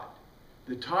God.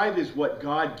 The tithe is what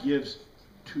God gives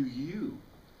to you.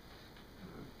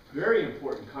 Very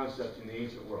important concept in the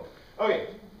ancient world. Okay,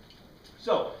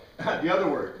 so the other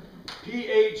word.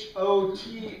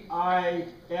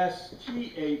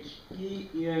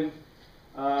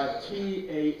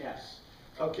 Photisthanestes.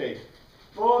 Okay,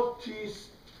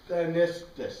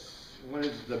 photisthanestes. What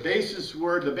is the basis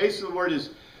word? The basis of the word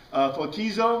is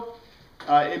photizo.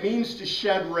 It means to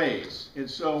shed rays. And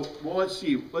so, well, let's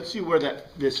see where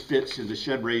this fits in the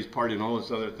shed rays part and all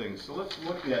those other things. So let's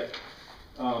look at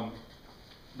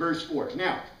verse 4.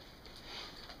 Now,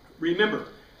 remember,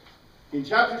 in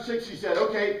chapter 6 he said,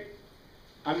 okay,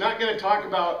 I'm not going to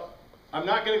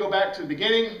go back to the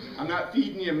beginning. I'm not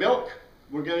feeding you milk.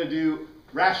 We're going to do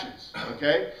rations,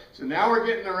 okay? So now we're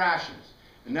getting the rations.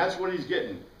 And that's what he's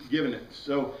giving it.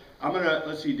 So I'm going to,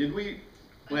 let's see,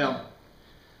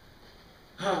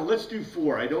 let's do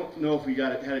 4. I don't know if we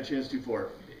had a chance to do 4.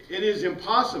 It is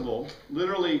impossible,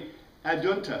 literally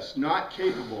aduntus, not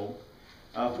capable.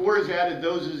 4 is added,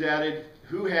 those is added,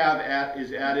 who have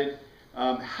is added.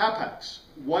 Hapax,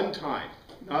 one time.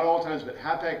 Not all times, but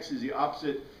hapax is the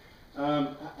opposite.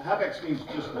 Hapax means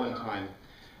just one time.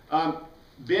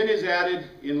 Ben is added.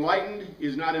 Enlightened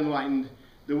is not enlightened.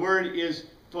 The word is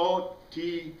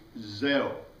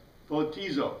photizo.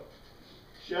 Photizo.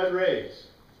 Shed rays.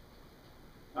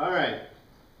 All right.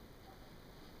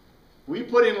 We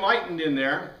put enlightened in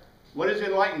there. What is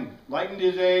enlightened? Enlightened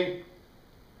is a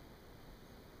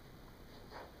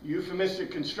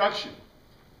euphemistic construction,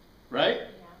 right? Yeah.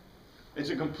 It's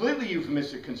a completely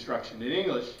euphemistic construction in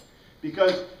English,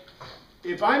 because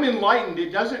if I'm enlightened,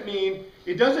 it doesn't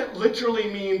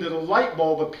literally mean that a light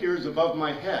bulb appears above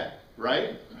my head,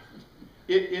 right?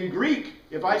 In Greek,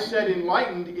 if I said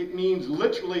enlightened, it means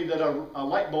literally that a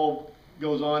light bulb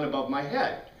goes on above my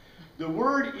head. The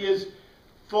word is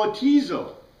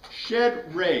photizo,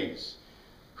 shed rays,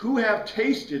 who have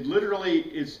tasted, literally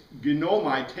it's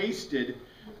gnomai, tasted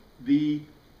the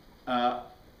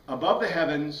above the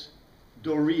heavens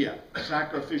doria,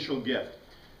 sacrificial gift,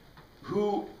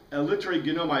 who literally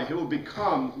gnomai, who will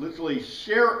become literally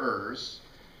sharers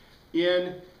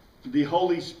in the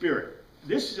Holy Spirit.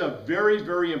 This is a very,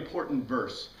 very important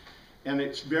verse, and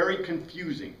it's very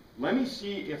confusing. Let me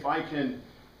see if I can.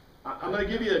 I'm going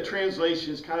to give you a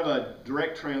translation. It's kind of a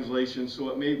direct translation,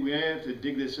 so we may have to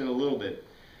dig this in a little bit.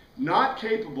 Not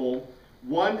capable,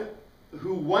 one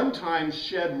who one time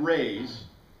shed rays,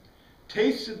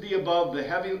 tasted the above the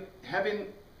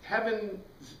heaven's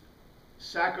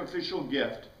sacrificial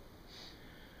gift,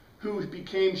 who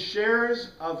became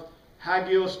sharers of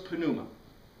hagios pneuma.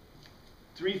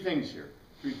 Three things here.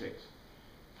 Three things.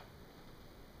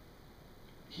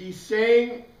 He's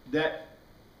saying that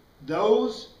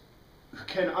those who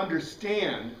can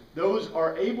understand, those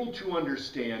are able to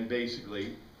understand,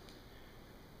 basically,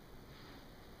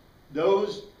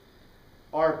 those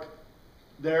are,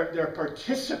 they're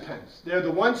participants. They're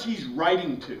the ones he's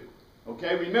writing to.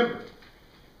 Okay, remember,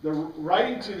 the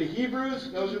writing to the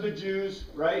Hebrews, those are the Jews,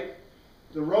 right?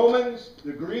 The Romans,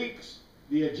 the Greeks,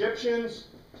 the Egyptians,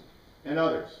 and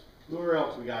others. Who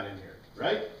else we got in here,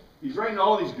 right? He's writing to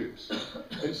all these groups.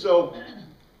 And so,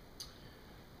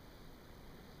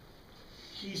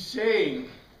 he's saying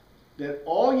that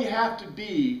all you have to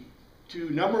be to,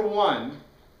 number one,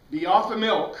 be off the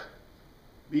milk,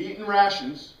 be eating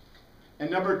rations, and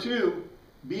number two,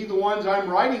 be the ones I'm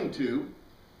writing to,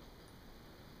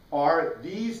 are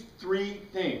these three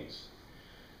things.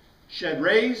 Shed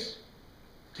rays,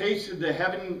 tasted the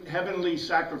heavenly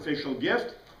sacrificial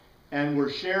gift, and were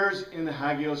sharers in the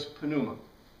hagios pneuma.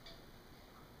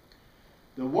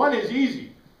 The one is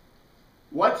easy.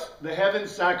 What's the heaven's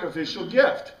sacrificial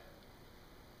gift?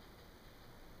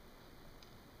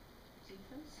 Jesus.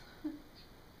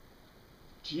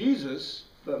 Jesus,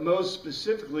 but most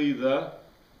specifically the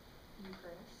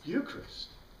Eucharist. Eucharist.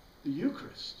 The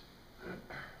Eucharist.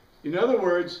 In other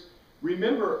words,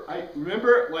 remember,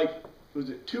 like, was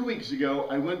it 2 weeks ago,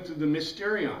 I went through the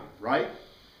Mysterion, right?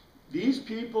 These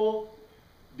people,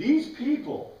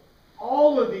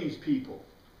 all of these people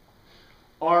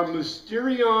are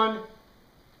Mysterion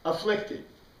afflicted.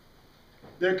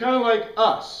 They're kind of like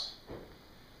us.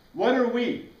 What are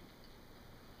we?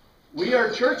 We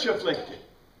are church afflicted.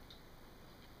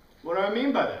 What do I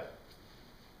mean by that?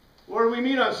 Where do we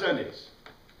meet on Sundays?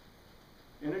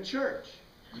 In a church.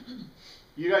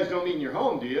 You guys don't meet in your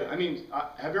home, do you? I mean,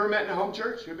 have you ever met in a home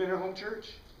church? Have you been in a home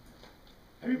church?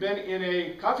 Have you been in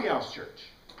a coffee house church?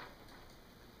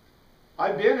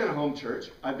 I've been in a home church.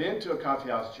 I've been to a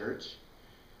coffee house church.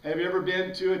 Have you ever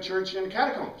been to a church in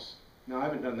catacombs? No, I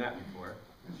haven't done that before.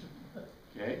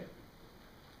 Okay?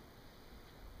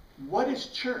 What is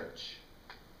church?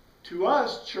 To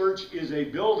us, church is a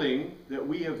building that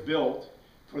we have built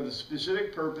for the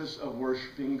specific purpose of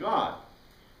worshiping God.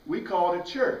 We call it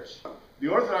a church. The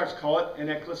Orthodox call it an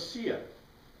ecclesia.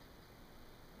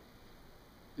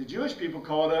 The Jewish people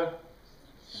call it a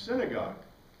synagogue.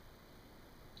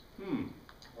 Or two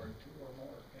or more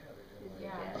gathered in Yeah,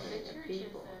 my the church is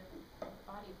the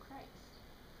body of Christ.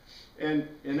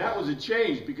 And that was a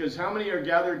change, because how many are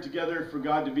gathered together for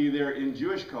God to be there in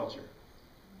Jewish culture?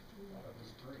 One of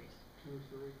us three. 2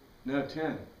 or 3. No,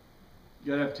 10.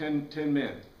 You gotta have 10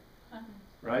 men,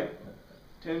 right?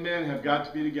 10 men have got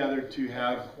to be together to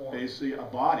have basically a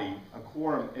body, a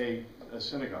quorum, a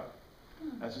synagogue.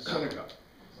 That's a synagogue.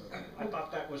 I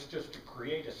thought that was just to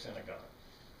create a synagogue.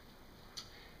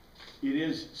 It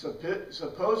is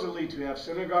supposedly to have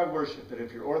synagogue worship, that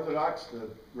if you're Orthodox, the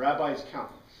rabbis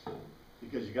count.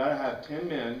 Because you gotta have 10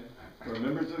 men who are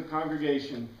members of the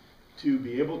congregation to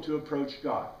be able to approach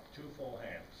God. 2 full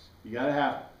hands. You gotta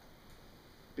have it.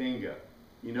 Bingo.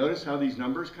 You notice how these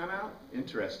numbers come out?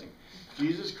 Interesting.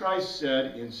 Jesus Christ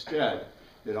said instead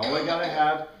that all I gotta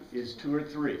have is 2 or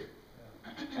 3.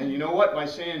 And you know what? By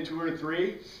saying 2 or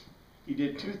 3, he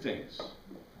did 2 things. More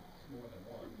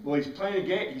than one. Well, he's playing a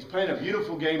game. He's playing a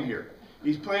beautiful game here.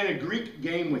 He's playing a Greek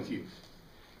game with you.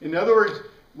 In other words,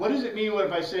 what does it mean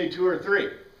if I say 2 or 3?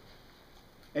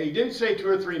 And he didn't say 2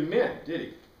 or 3 men, did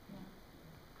he?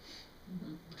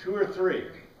 2 or 3.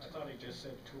 I thought he just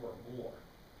said 2 or more.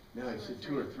 No, he said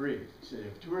 2 or 3. He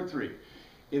said 2 or 3.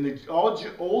 In the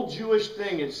old Jewish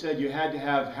thing, it said you had to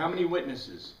have how many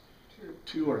witnesses?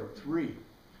 2 or 3.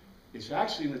 It's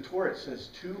actually in the Torah, it says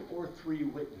 2 or 3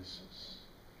 witnesses.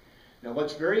 Now,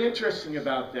 what's very interesting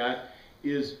about that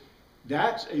is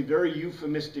that's a very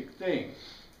euphemistic thing.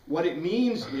 What it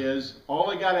means is all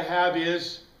I got to have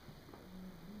is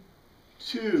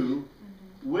 2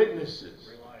 witnesses.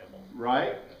 Reliable.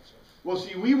 Right? That's it. Well,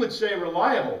 see, we would say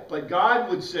reliable, but God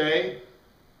would say,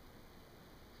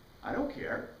 I don't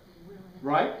care.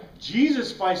 Right?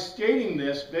 Jesus, by stating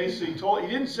this, basically told, he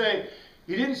didn't say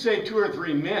 2 or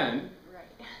 3 men,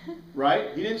 Right.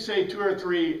 right? He didn't say 2 or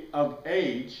 3 of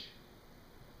age,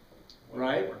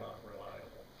 right? We're not reliable.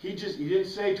 He didn't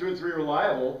say 2 or 3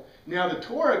 reliable. Now the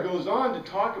Torah goes on to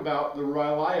talk about the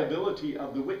reliability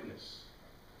of the witness.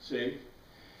 See?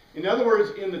 In other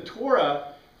words, in the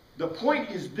Torah, the point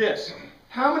is this.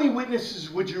 How many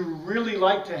witnesses would you really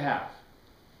like to have?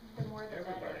 The more the better.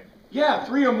 Everybody. Yeah,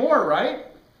 3 or more, right?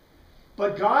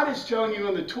 But God is telling you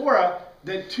in the Torah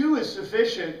that 2 is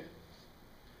sufficient,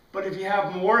 but if you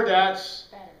have more, that's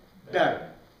Better. better.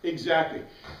 Exactly.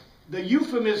 The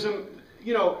euphemism,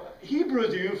 Hebrew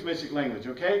is a euphemistic language,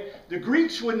 okay? The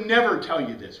Greeks would never tell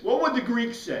you this. What would the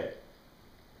Greeks say?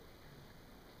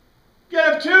 You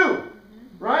gotta have 2,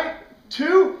 right?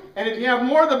 2, and if you have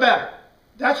more, the better.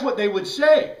 That's what they would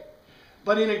say.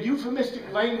 But in a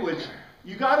euphemistic language,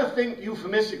 you got to think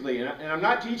euphemistically, and I'm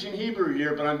not teaching Hebrew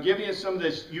here, but I'm giving you some of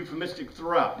this euphemistic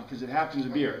throughout because it happens to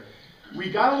be here.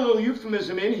 We got a little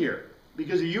euphemism in here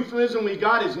because the euphemism we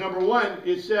got is number 1.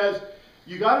 It says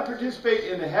you got to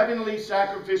participate in the heavenly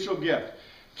sacrificial gift.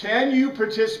 Can you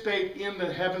participate in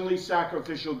the heavenly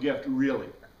sacrificial gift really?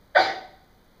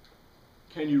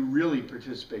 Can you really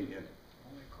participate in it?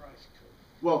 Only Christ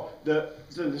could. Well, the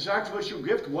sacrificial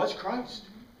gift was Christ.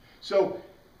 So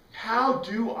how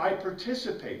do I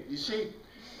participate? You see,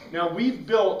 now we've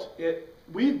built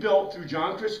through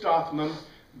John Chrysostom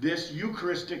this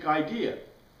Eucharistic idea.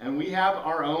 And we have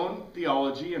our own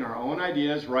theology and our own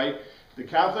ideas, right? The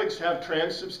Catholics have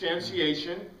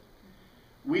transubstantiation.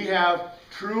 We have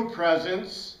true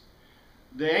presence.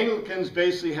 The Anglicans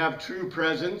basically have true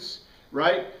presence,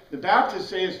 right? The Baptists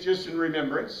say it's just in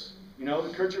remembrance.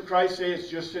 The Church of Christ say it's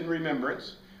just in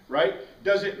remembrance, right?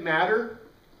 Does it matter?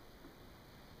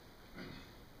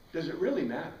 Does it really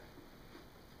matter?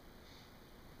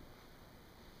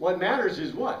 What matters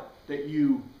is what? That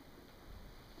you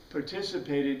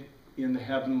participated in the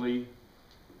heavenly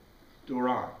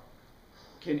Doron.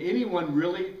 Can anyone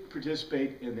really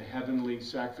participate in the heavenly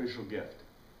sacrificial gift?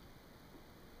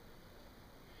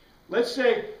 Let's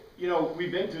say,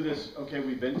 we've been through this. Okay,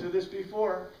 we've been through this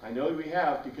before. I know we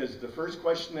have because the first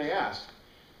question they asked.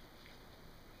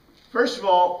 First of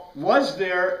all, was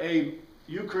there a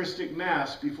Eucharistic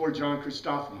Mass before John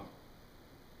Chrysostom?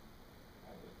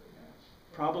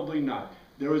 Probably not.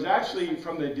 There was actually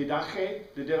from the Didache.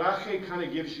 The Didache kind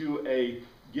of gives you a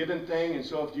given thing, and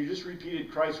so if you just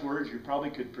repeated Christ's words, you probably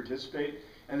could participate,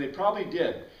 and they probably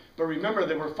did. But remember,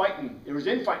 they were fighting. There was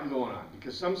infighting going on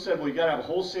because some said, well, you got to have a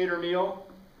whole Seder meal,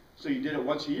 so you did it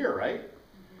once a year, right?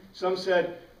 Some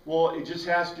said, well, it just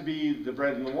has to be the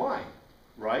bread and the wine,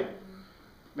 right?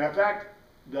 Matter of fact,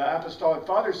 the Apostolic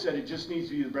Fathers said it just needs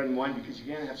to be the bread and wine because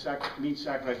you can't have meat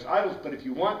sacrificed to idols, but if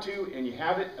you want to and you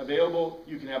have it available,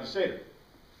 you can have a Seder,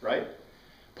 right?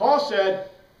 Paul said,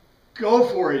 go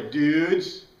for it,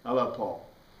 dudes. I love Paul.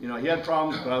 He had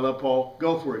problems, but I love Paul.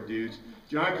 Go for it, dudes.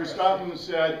 John Chrysostom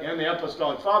said, and the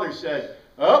Apostolic Fathers said,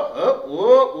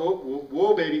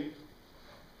 whoa, baby.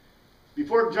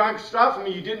 Before John Chrysostom,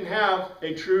 you didn't have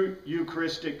a true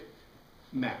Eucharistic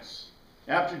Mass.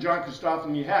 After John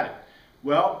Chrysostom, you had it.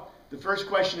 Well, the first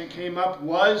question that came up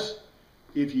was,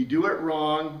 if you do it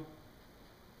wrong,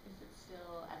 Is it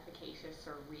still efficacious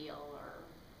or real or?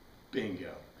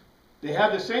 bingo. They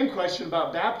had the same question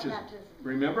about baptism.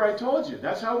 Remember I told you,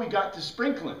 that's how we got to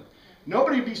sprinkling.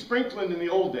 Nobody would be sprinkling in the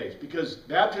old days because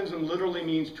baptism literally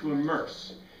means to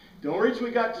immerse. The only reason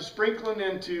we got to sprinkling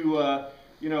and to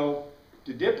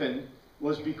dipping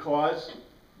was because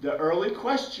the early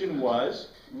question was,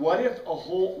 what if the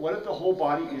whole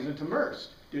body isn't immersed?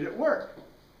 Did it work?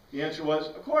 The answer was,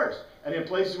 of course. And in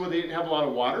places where they didn't have a lot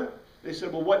of water, they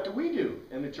said, well, what do we do?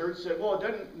 And the church said, well, it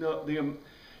doesn't.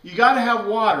 You got to have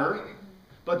water,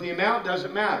 but the amount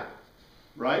doesn't matter,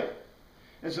 right?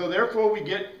 And so therefore we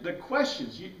get the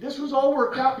questions. This was all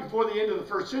worked out before the end of the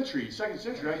 1st century, 2nd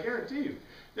century, I guarantee you.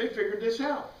 They figured this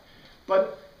out.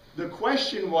 But the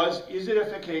question was, is it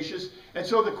efficacious? And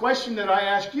so the question that I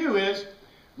ask you is,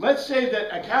 let's say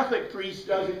that a Catholic priest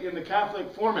does it in the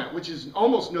Catholic format, which is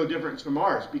almost no difference from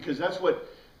ours, because that's what,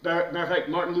 matter of fact,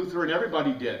 Martin Luther and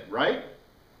everybody did, right?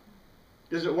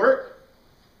 Does it work?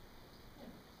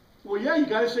 Well, yeah, you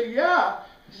got to say yeah.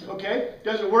 Okay,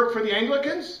 does it work for the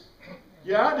Anglicans?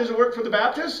 Yeah, does it work for the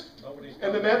Baptists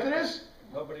and the Methodists?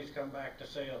 Nobody's come back to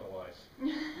say otherwise.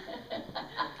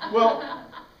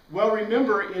 Well,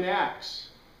 remember in Acts,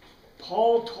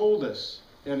 Paul told us,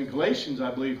 and in Galatians,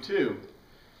 I believe too,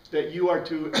 that you are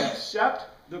to accept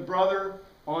the brother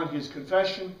on his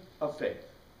confession of faith.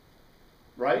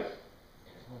 Right?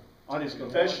 On his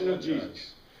confession of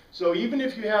Jesus. So even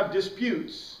if you have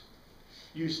disputes,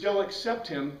 you still accept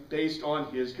him based on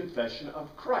his confession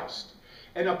of Christ.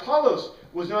 And Apollos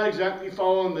was not exactly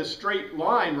following the straight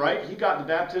line, right? He got the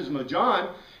baptism of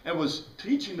John and was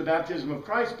teaching the baptism of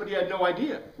Christ, but he had no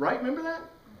idea, right? Remember that?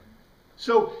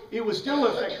 So it was still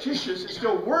fictitious, it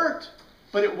still worked,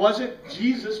 but it wasn't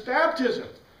Jesus' baptism.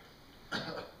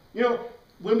 You know,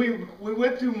 when we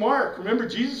went through Mark, remember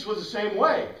Jesus was the same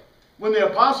way. When the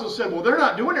apostles said, well, they're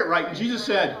not doing it right, and Jesus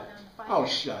said, oh,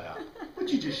 shut up. Would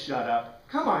you just shut up?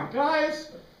 Come on,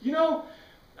 guys. You know,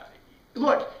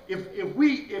 look,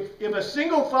 if a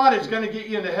single thought is going to get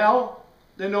you into hell,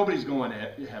 then nobody's going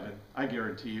to heaven, I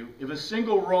guarantee you. If a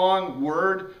single wrong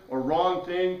word or wrong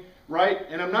thing, right?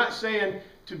 And I'm not saying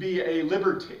to be a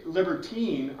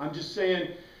libertine. I'm just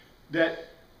saying that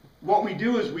what we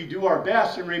do is we do our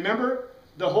best. And remember,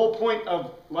 the whole point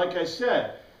of, like I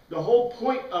said, the whole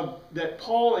point of that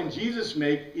Paul and Jesus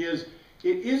make is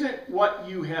it isn't what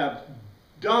you have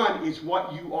done, it's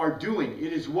what you are doing.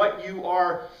 It is what you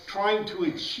are trying to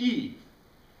achieve.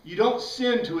 You don't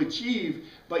sin to achieve,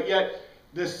 but yet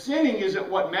the sinning isn't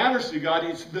what matters to God.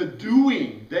 It's the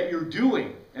doing that you're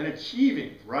doing and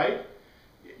achieving, right?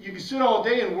 You can sit all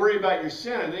day and worry about your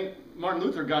sin. I think Martin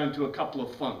Luther got into a couple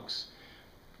of funks.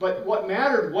 But what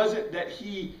mattered wasn't that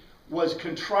he was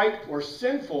contrite or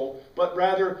sinful, but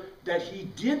rather that he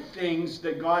did things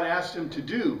that God asked him to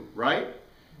do, right?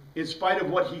 In spite of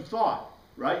what he thought,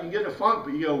 right? You get in a funk,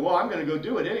 but you go, well, I'm going to go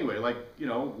do it anyway. Like, you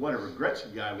know, what a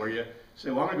Gretzky guy, where you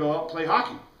say, well, I'm going to go out and play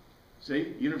hockey.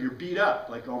 See? Even if you're beat up,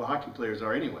 like all the hockey players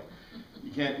are anyway.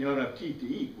 You don't have teeth to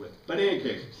eat with. But in any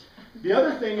case, the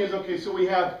other thing is, okay, so we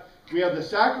have the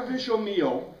sacrificial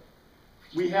meal.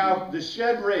 We have the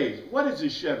shed rays. What is the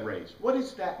shed rays? What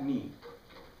does that mean?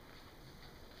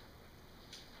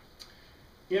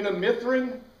 In the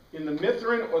Mithrin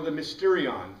or the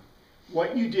Mysterion,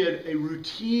 what you did, a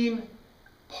routine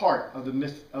part of the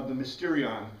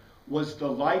Mysterion, was the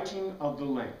lighting of the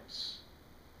lamps.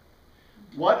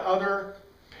 What other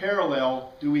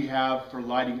parallel do we have for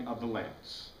lighting of the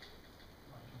lamps?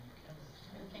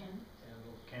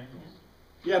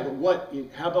 Yeah, but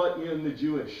how about in the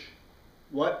Jewish?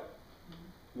 What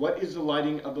is the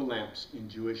lighting of the lamps in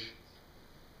Jewish?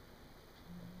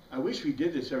 I wish we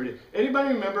did this every day.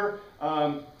 Anybody remember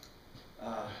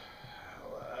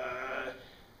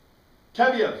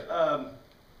Tevyev,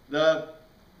 the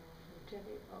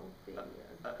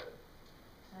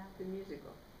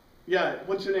musical. Yeah,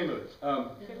 what's the name of it?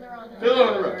 Fiddler on the Roof. Fiddler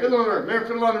on the Roof. Fiddler on the Roof. Remember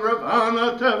Fiddler on the Roof? On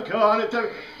the Tevka, on the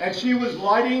Tevka. And she was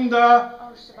lighting the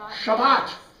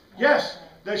Shabbat. Yes,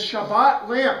 the Shabbat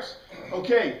lamps.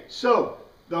 Okay, so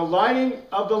the lighting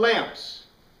of the lamps.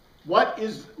 What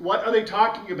are they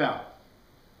talking about?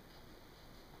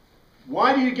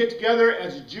 Why do you get together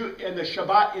as and the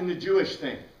Shabbat in the Jewish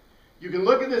thing? You can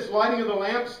look at this lighting of the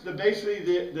lamps,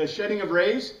 basically the shedding of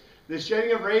rays. The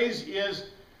shedding of rays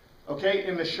is, okay,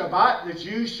 in the Shabbat, the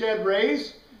Jews shed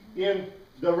rays. In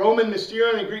the Roman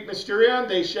Mysterion and Greek Mysterion,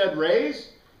 they shed rays.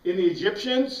 In the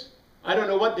Egyptians, I don't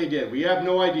know what they did. We have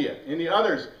no idea. In the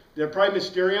others, they're probably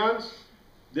Mysterions.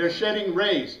 They're shedding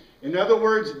rays. In other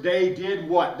words, they did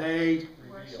what? They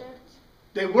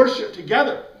worshiped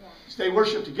together. Yeah. They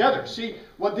worshiped together. See,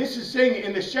 what this is saying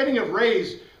in the shedding of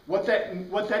rays, what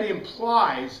that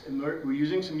implies, and we're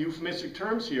using some euphemistic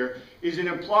terms here, is it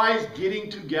implies getting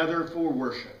together for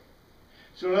worship.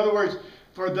 So in other words,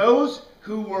 for those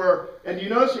who were, and you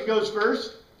notice it goes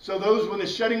first, so those when the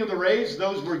shedding of the rays,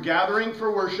 those were gathering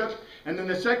for worship. And then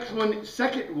the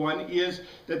second one is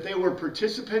that they were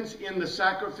participants in the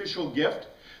sacrificial gift.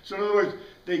 So in other words,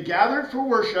 they gathered for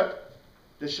worship,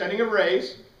 the shedding of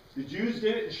rays. The Jews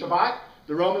did it in Shabbat.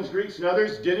 The Romans, Greeks, and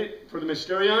others did it for the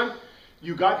Mysterion.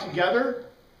 You got together,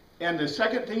 and the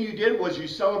second thing you did was you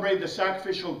celebrated the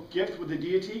sacrificial gift with the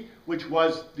deity, which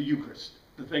was the Eucharist,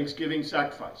 the Thanksgiving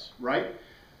sacrifice, right?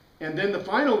 And then the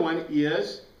final one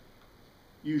is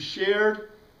you shared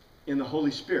in the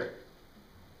Holy Spirit.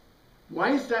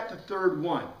 Why is that the third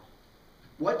one?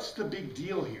 What's the big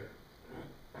deal here?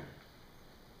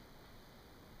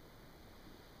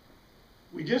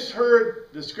 We just heard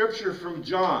the scripture from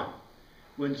John.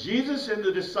 When Jesus and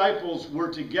the disciples were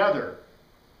together,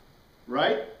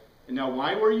 right? And now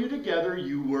why were you together?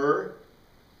 You were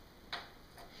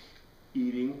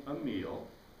eating a meal.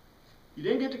 You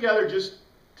didn't get together just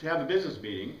to have a business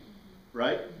meeting,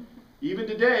 right? Even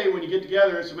today, when you get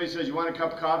together, somebody says, you want a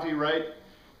cup of coffee, right?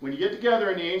 When you get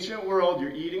together in the ancient world, you're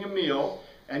eating a meal,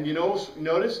 and you know,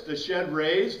 notice the shed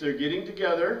raised, they're getting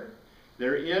together,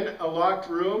 they're in a locked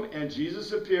room, and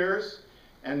Jesus appears,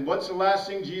 and what's the last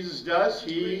thing Jesus does?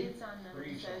 He breathes on them and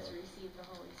breathes says, on them. receive the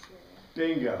Holy Spirit.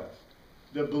 Bingo.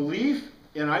 The belief,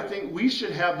 and I think we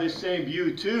should have this same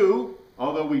view too,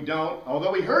 although we don't,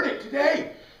 although we heard it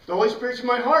today. The Holy Spirit's in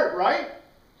my heart, right?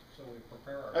 So we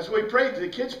prepare ourselves. That's what we prayed to the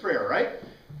kids' prayer, right?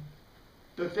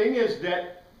 The thing is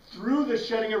that through the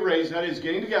shedding of rays, that is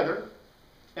getting together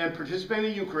and participating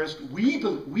in the Eucharist, we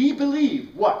believe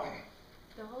what?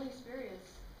 The Holy Spirit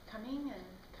is coming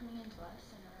into us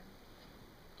in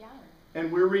our gathering.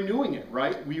 And we're renewing it,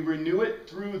 right? We renew it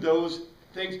through those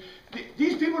things.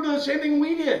 These people do the same thing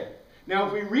we did. Now,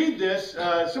 if we read this,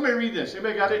 somebody read this.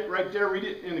 Anybody got it right there? Read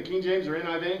it in the King James or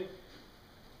NIV.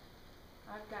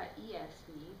 I've got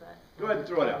ESV, but Go ahead and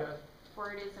throw it out.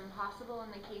 for it is impossible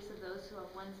in the case of those who have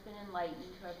once been enlightened,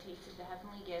 who have tasted the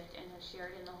heavenly gift and have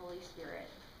shared in the Holy Spirit.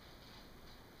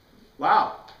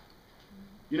 Wow.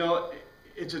 You know,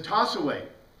 it's a toss away.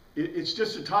 It's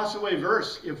just a toss away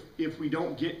verse if we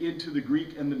don't get into the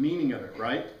Greek and the meaning of it,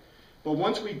 right? But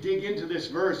once we dig into this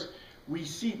verse, we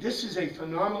see this is a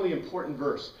phenomenally important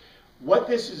verse. What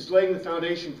this is laying the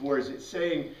foundation for is it's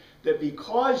saying that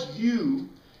because you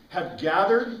have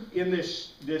gathered in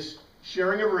this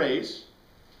sharing of rays,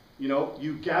 you know,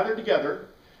 you've gathered together,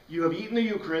 you have eaten the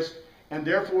Eucharist, and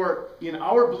therefore in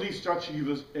our belief structure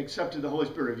you've accepted the Holy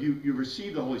Spirit, you've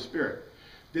received the Holy Spirit.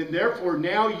 Then therefore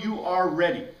now you are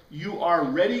ready. You are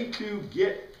ready to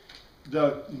get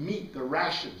the meat, the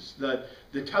rations, the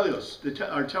telos,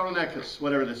 or telenekos,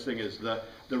 whatever this thing is, the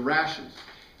rations.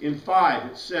 In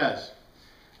 5 it says,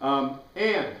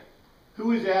 and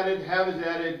who is added, have is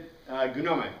added,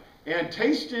 gunome, and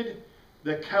tasted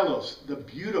the kalos, the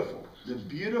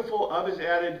beautiful of is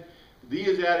added, the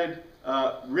is added,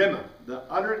 rima, the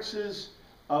utterances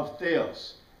of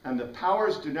theos, and the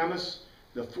powers dunamis,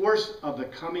 the force of the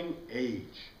coming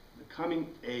age,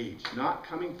 not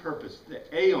coming purpose, the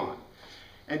aeon,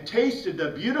 and tasted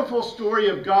the beautiful story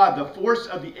of God, the force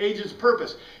of the age's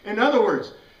purpose. In other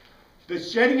words, the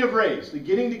shedding of rays, the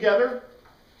getting together,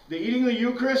 the eating the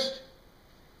Eucharist,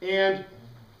 and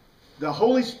the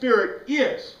Holy Spirit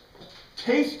is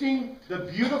tasting the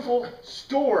beautiful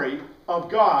story of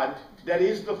God that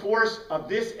is the force of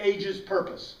this age's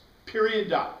purpose. Period.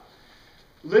 Dot.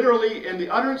 Literally, and the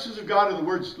utterances of God are the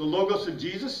words, the logos of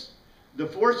Jesus. The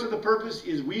force of the purpose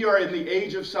is we are in the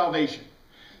age of salvation.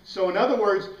 So in other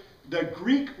words, the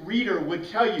Greek reader would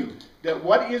tell you that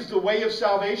what is the way of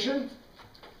salvation?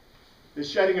 The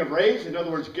shedding of rays, in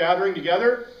other words, gathering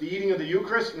together, the eating of the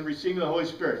Eucharist, and receiving the Holy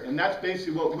Spirit. And that's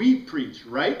basically what we preach,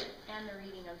 right? And the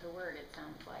reading of the Word, it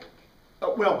sounds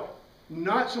like. Well,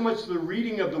 not so much the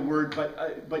reading of the Word,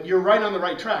 but you're right on the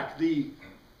right track. The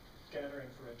Gathering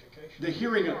for education. the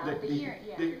hearing of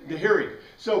Yeah, the hearing.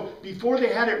 So before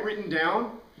they had it written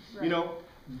down, you know.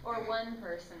 Or one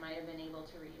person might have been able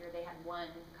to read, or they had one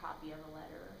copy of a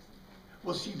letter or something.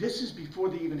 Well, see, this is before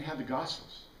they even had the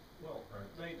Gospels. Well,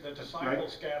 the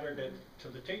disciples gathered it to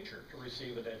the teacher to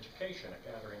receive an education,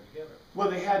 a gathering together. Well,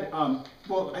 they had.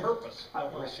 The purpose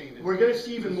of receiving. We're going to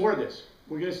see even more of this.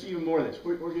 We're going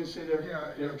to say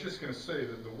there. Yeah, I'm just going to say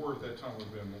that the word at that time would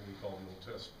have been what we call the Old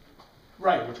Testament.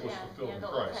 Right. Which was fulfilled in the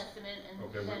Old Christ. Testament, and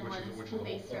Okay, then which is the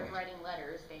they whole started point. writing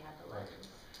letters, they had the letters.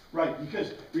 Right,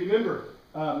 because remember,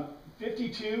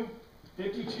 52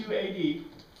 AD,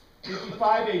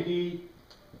 55 AD,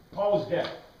 Paul's dead.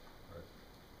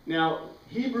 Now,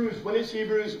 Hebrews, when is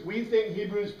Hebrews? We think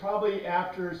Hebrews probably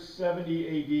after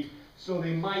 70 AD. So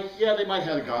they might have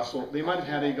had a gospel. They might have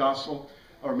had a gospel,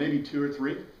 or maybe 2 or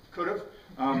 3, could have.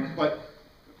 But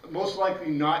most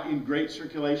likely not in great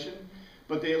circulation.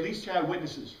 But they at least had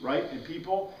witnesses, right? And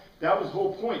people, that was the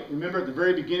whole point. Remember at the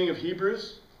very beginning of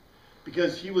Hebrews?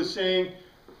 Because he was saying,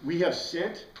 we have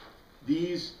sent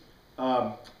these,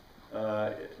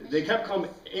 they kept calling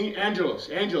angelos,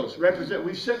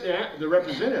 we've sent the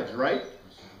representatives, right?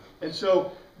 And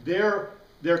so their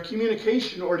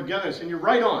communication or togetherness, and you're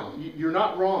right on, you're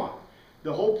not wrong.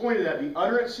 The whole point of that, the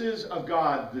utterances of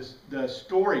God, the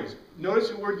stories. Notice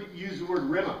the word, use the word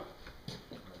rima.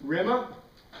 Rima,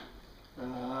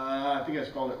 I think I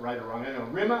spelled it right or wrong, I don't know.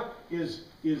 Rima is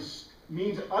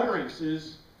means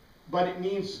utterances, but it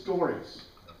means stories.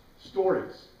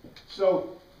 Stories. So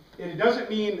it doesn't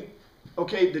mean,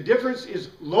 okay, the difference is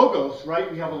logos,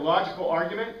 right? We have a logical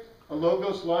argument, a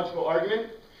logos logical argument.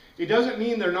 It doesn't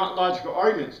mean they're not logical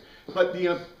arguments, but The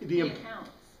accounts,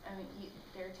 I mean,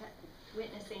 they're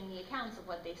witnessing the accounts of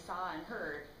what they saw and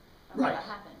heard of Right. what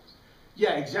happened.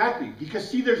 yeah, exactly. Because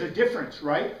see, there's a difference,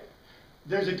 right?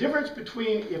 There's a difference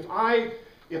between if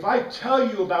I tell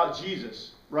you about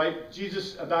Jesus, right?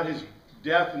 Jesus, about his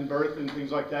death and birth and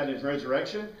things like that, his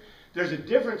resurrection. There's a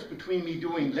difference between me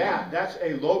doing that. That's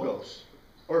a logos,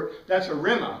 or that's a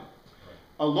rhema.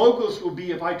 A logos will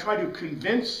be if I try to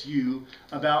convince you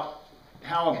about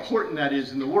how important that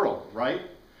is in the world, right?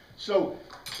 So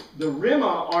the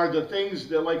rhema are the things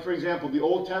that, like, for example, the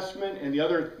Old Testament and the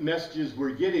other messages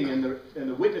we're getting, and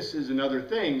the witnesses and other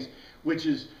things, which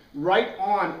is right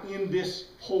on in this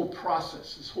whole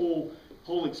process, this whole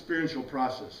experiential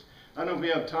process. I don't know if we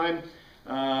have time.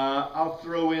 I'll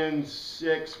throw in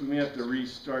 6. We may have to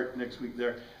restart next week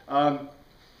there.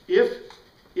 If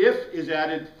is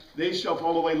added, they shall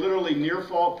fall away, literally near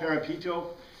fall,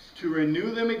 parapito, to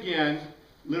renew them again,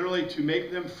 literally to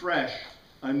make them fresh,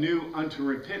 anew unto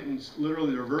repentance,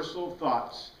 literally the reversal of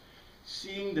thoughts,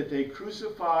 seeing that they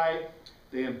crucify,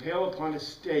 they impale upon a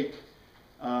stake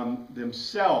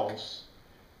themselves,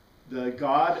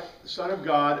 the Son of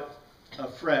God,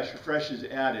 afresh is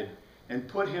added, and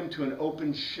put him to an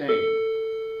open shame.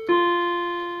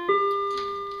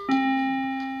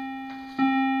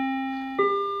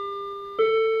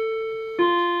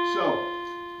 So,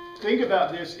 think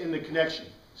about this in the connection.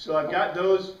 So I've got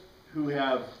those who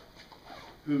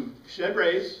shed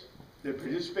rays, they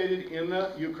participated in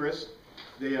the Eucharist,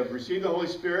 they have received the Holy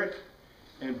Spirit,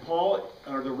 and Paul,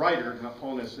 or the writer, not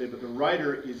Paul necessarily, but the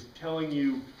writer is telling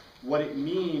you what it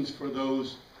means for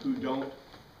those who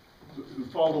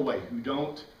fall away,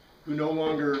 who no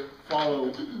longer follow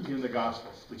in the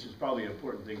gospel, which is probably an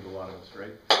important thing to a lot of us,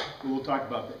 right? But we'll talk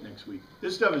about that next week.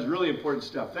 This stuff is really important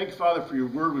stuff. Thank you, Father, for your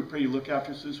word. We pray you look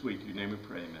after us this week. In your name we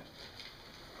pray, amen.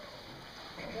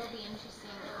 It'll be interesting,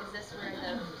 is this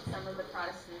where some of the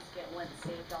Protestants get once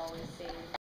saved, always saved?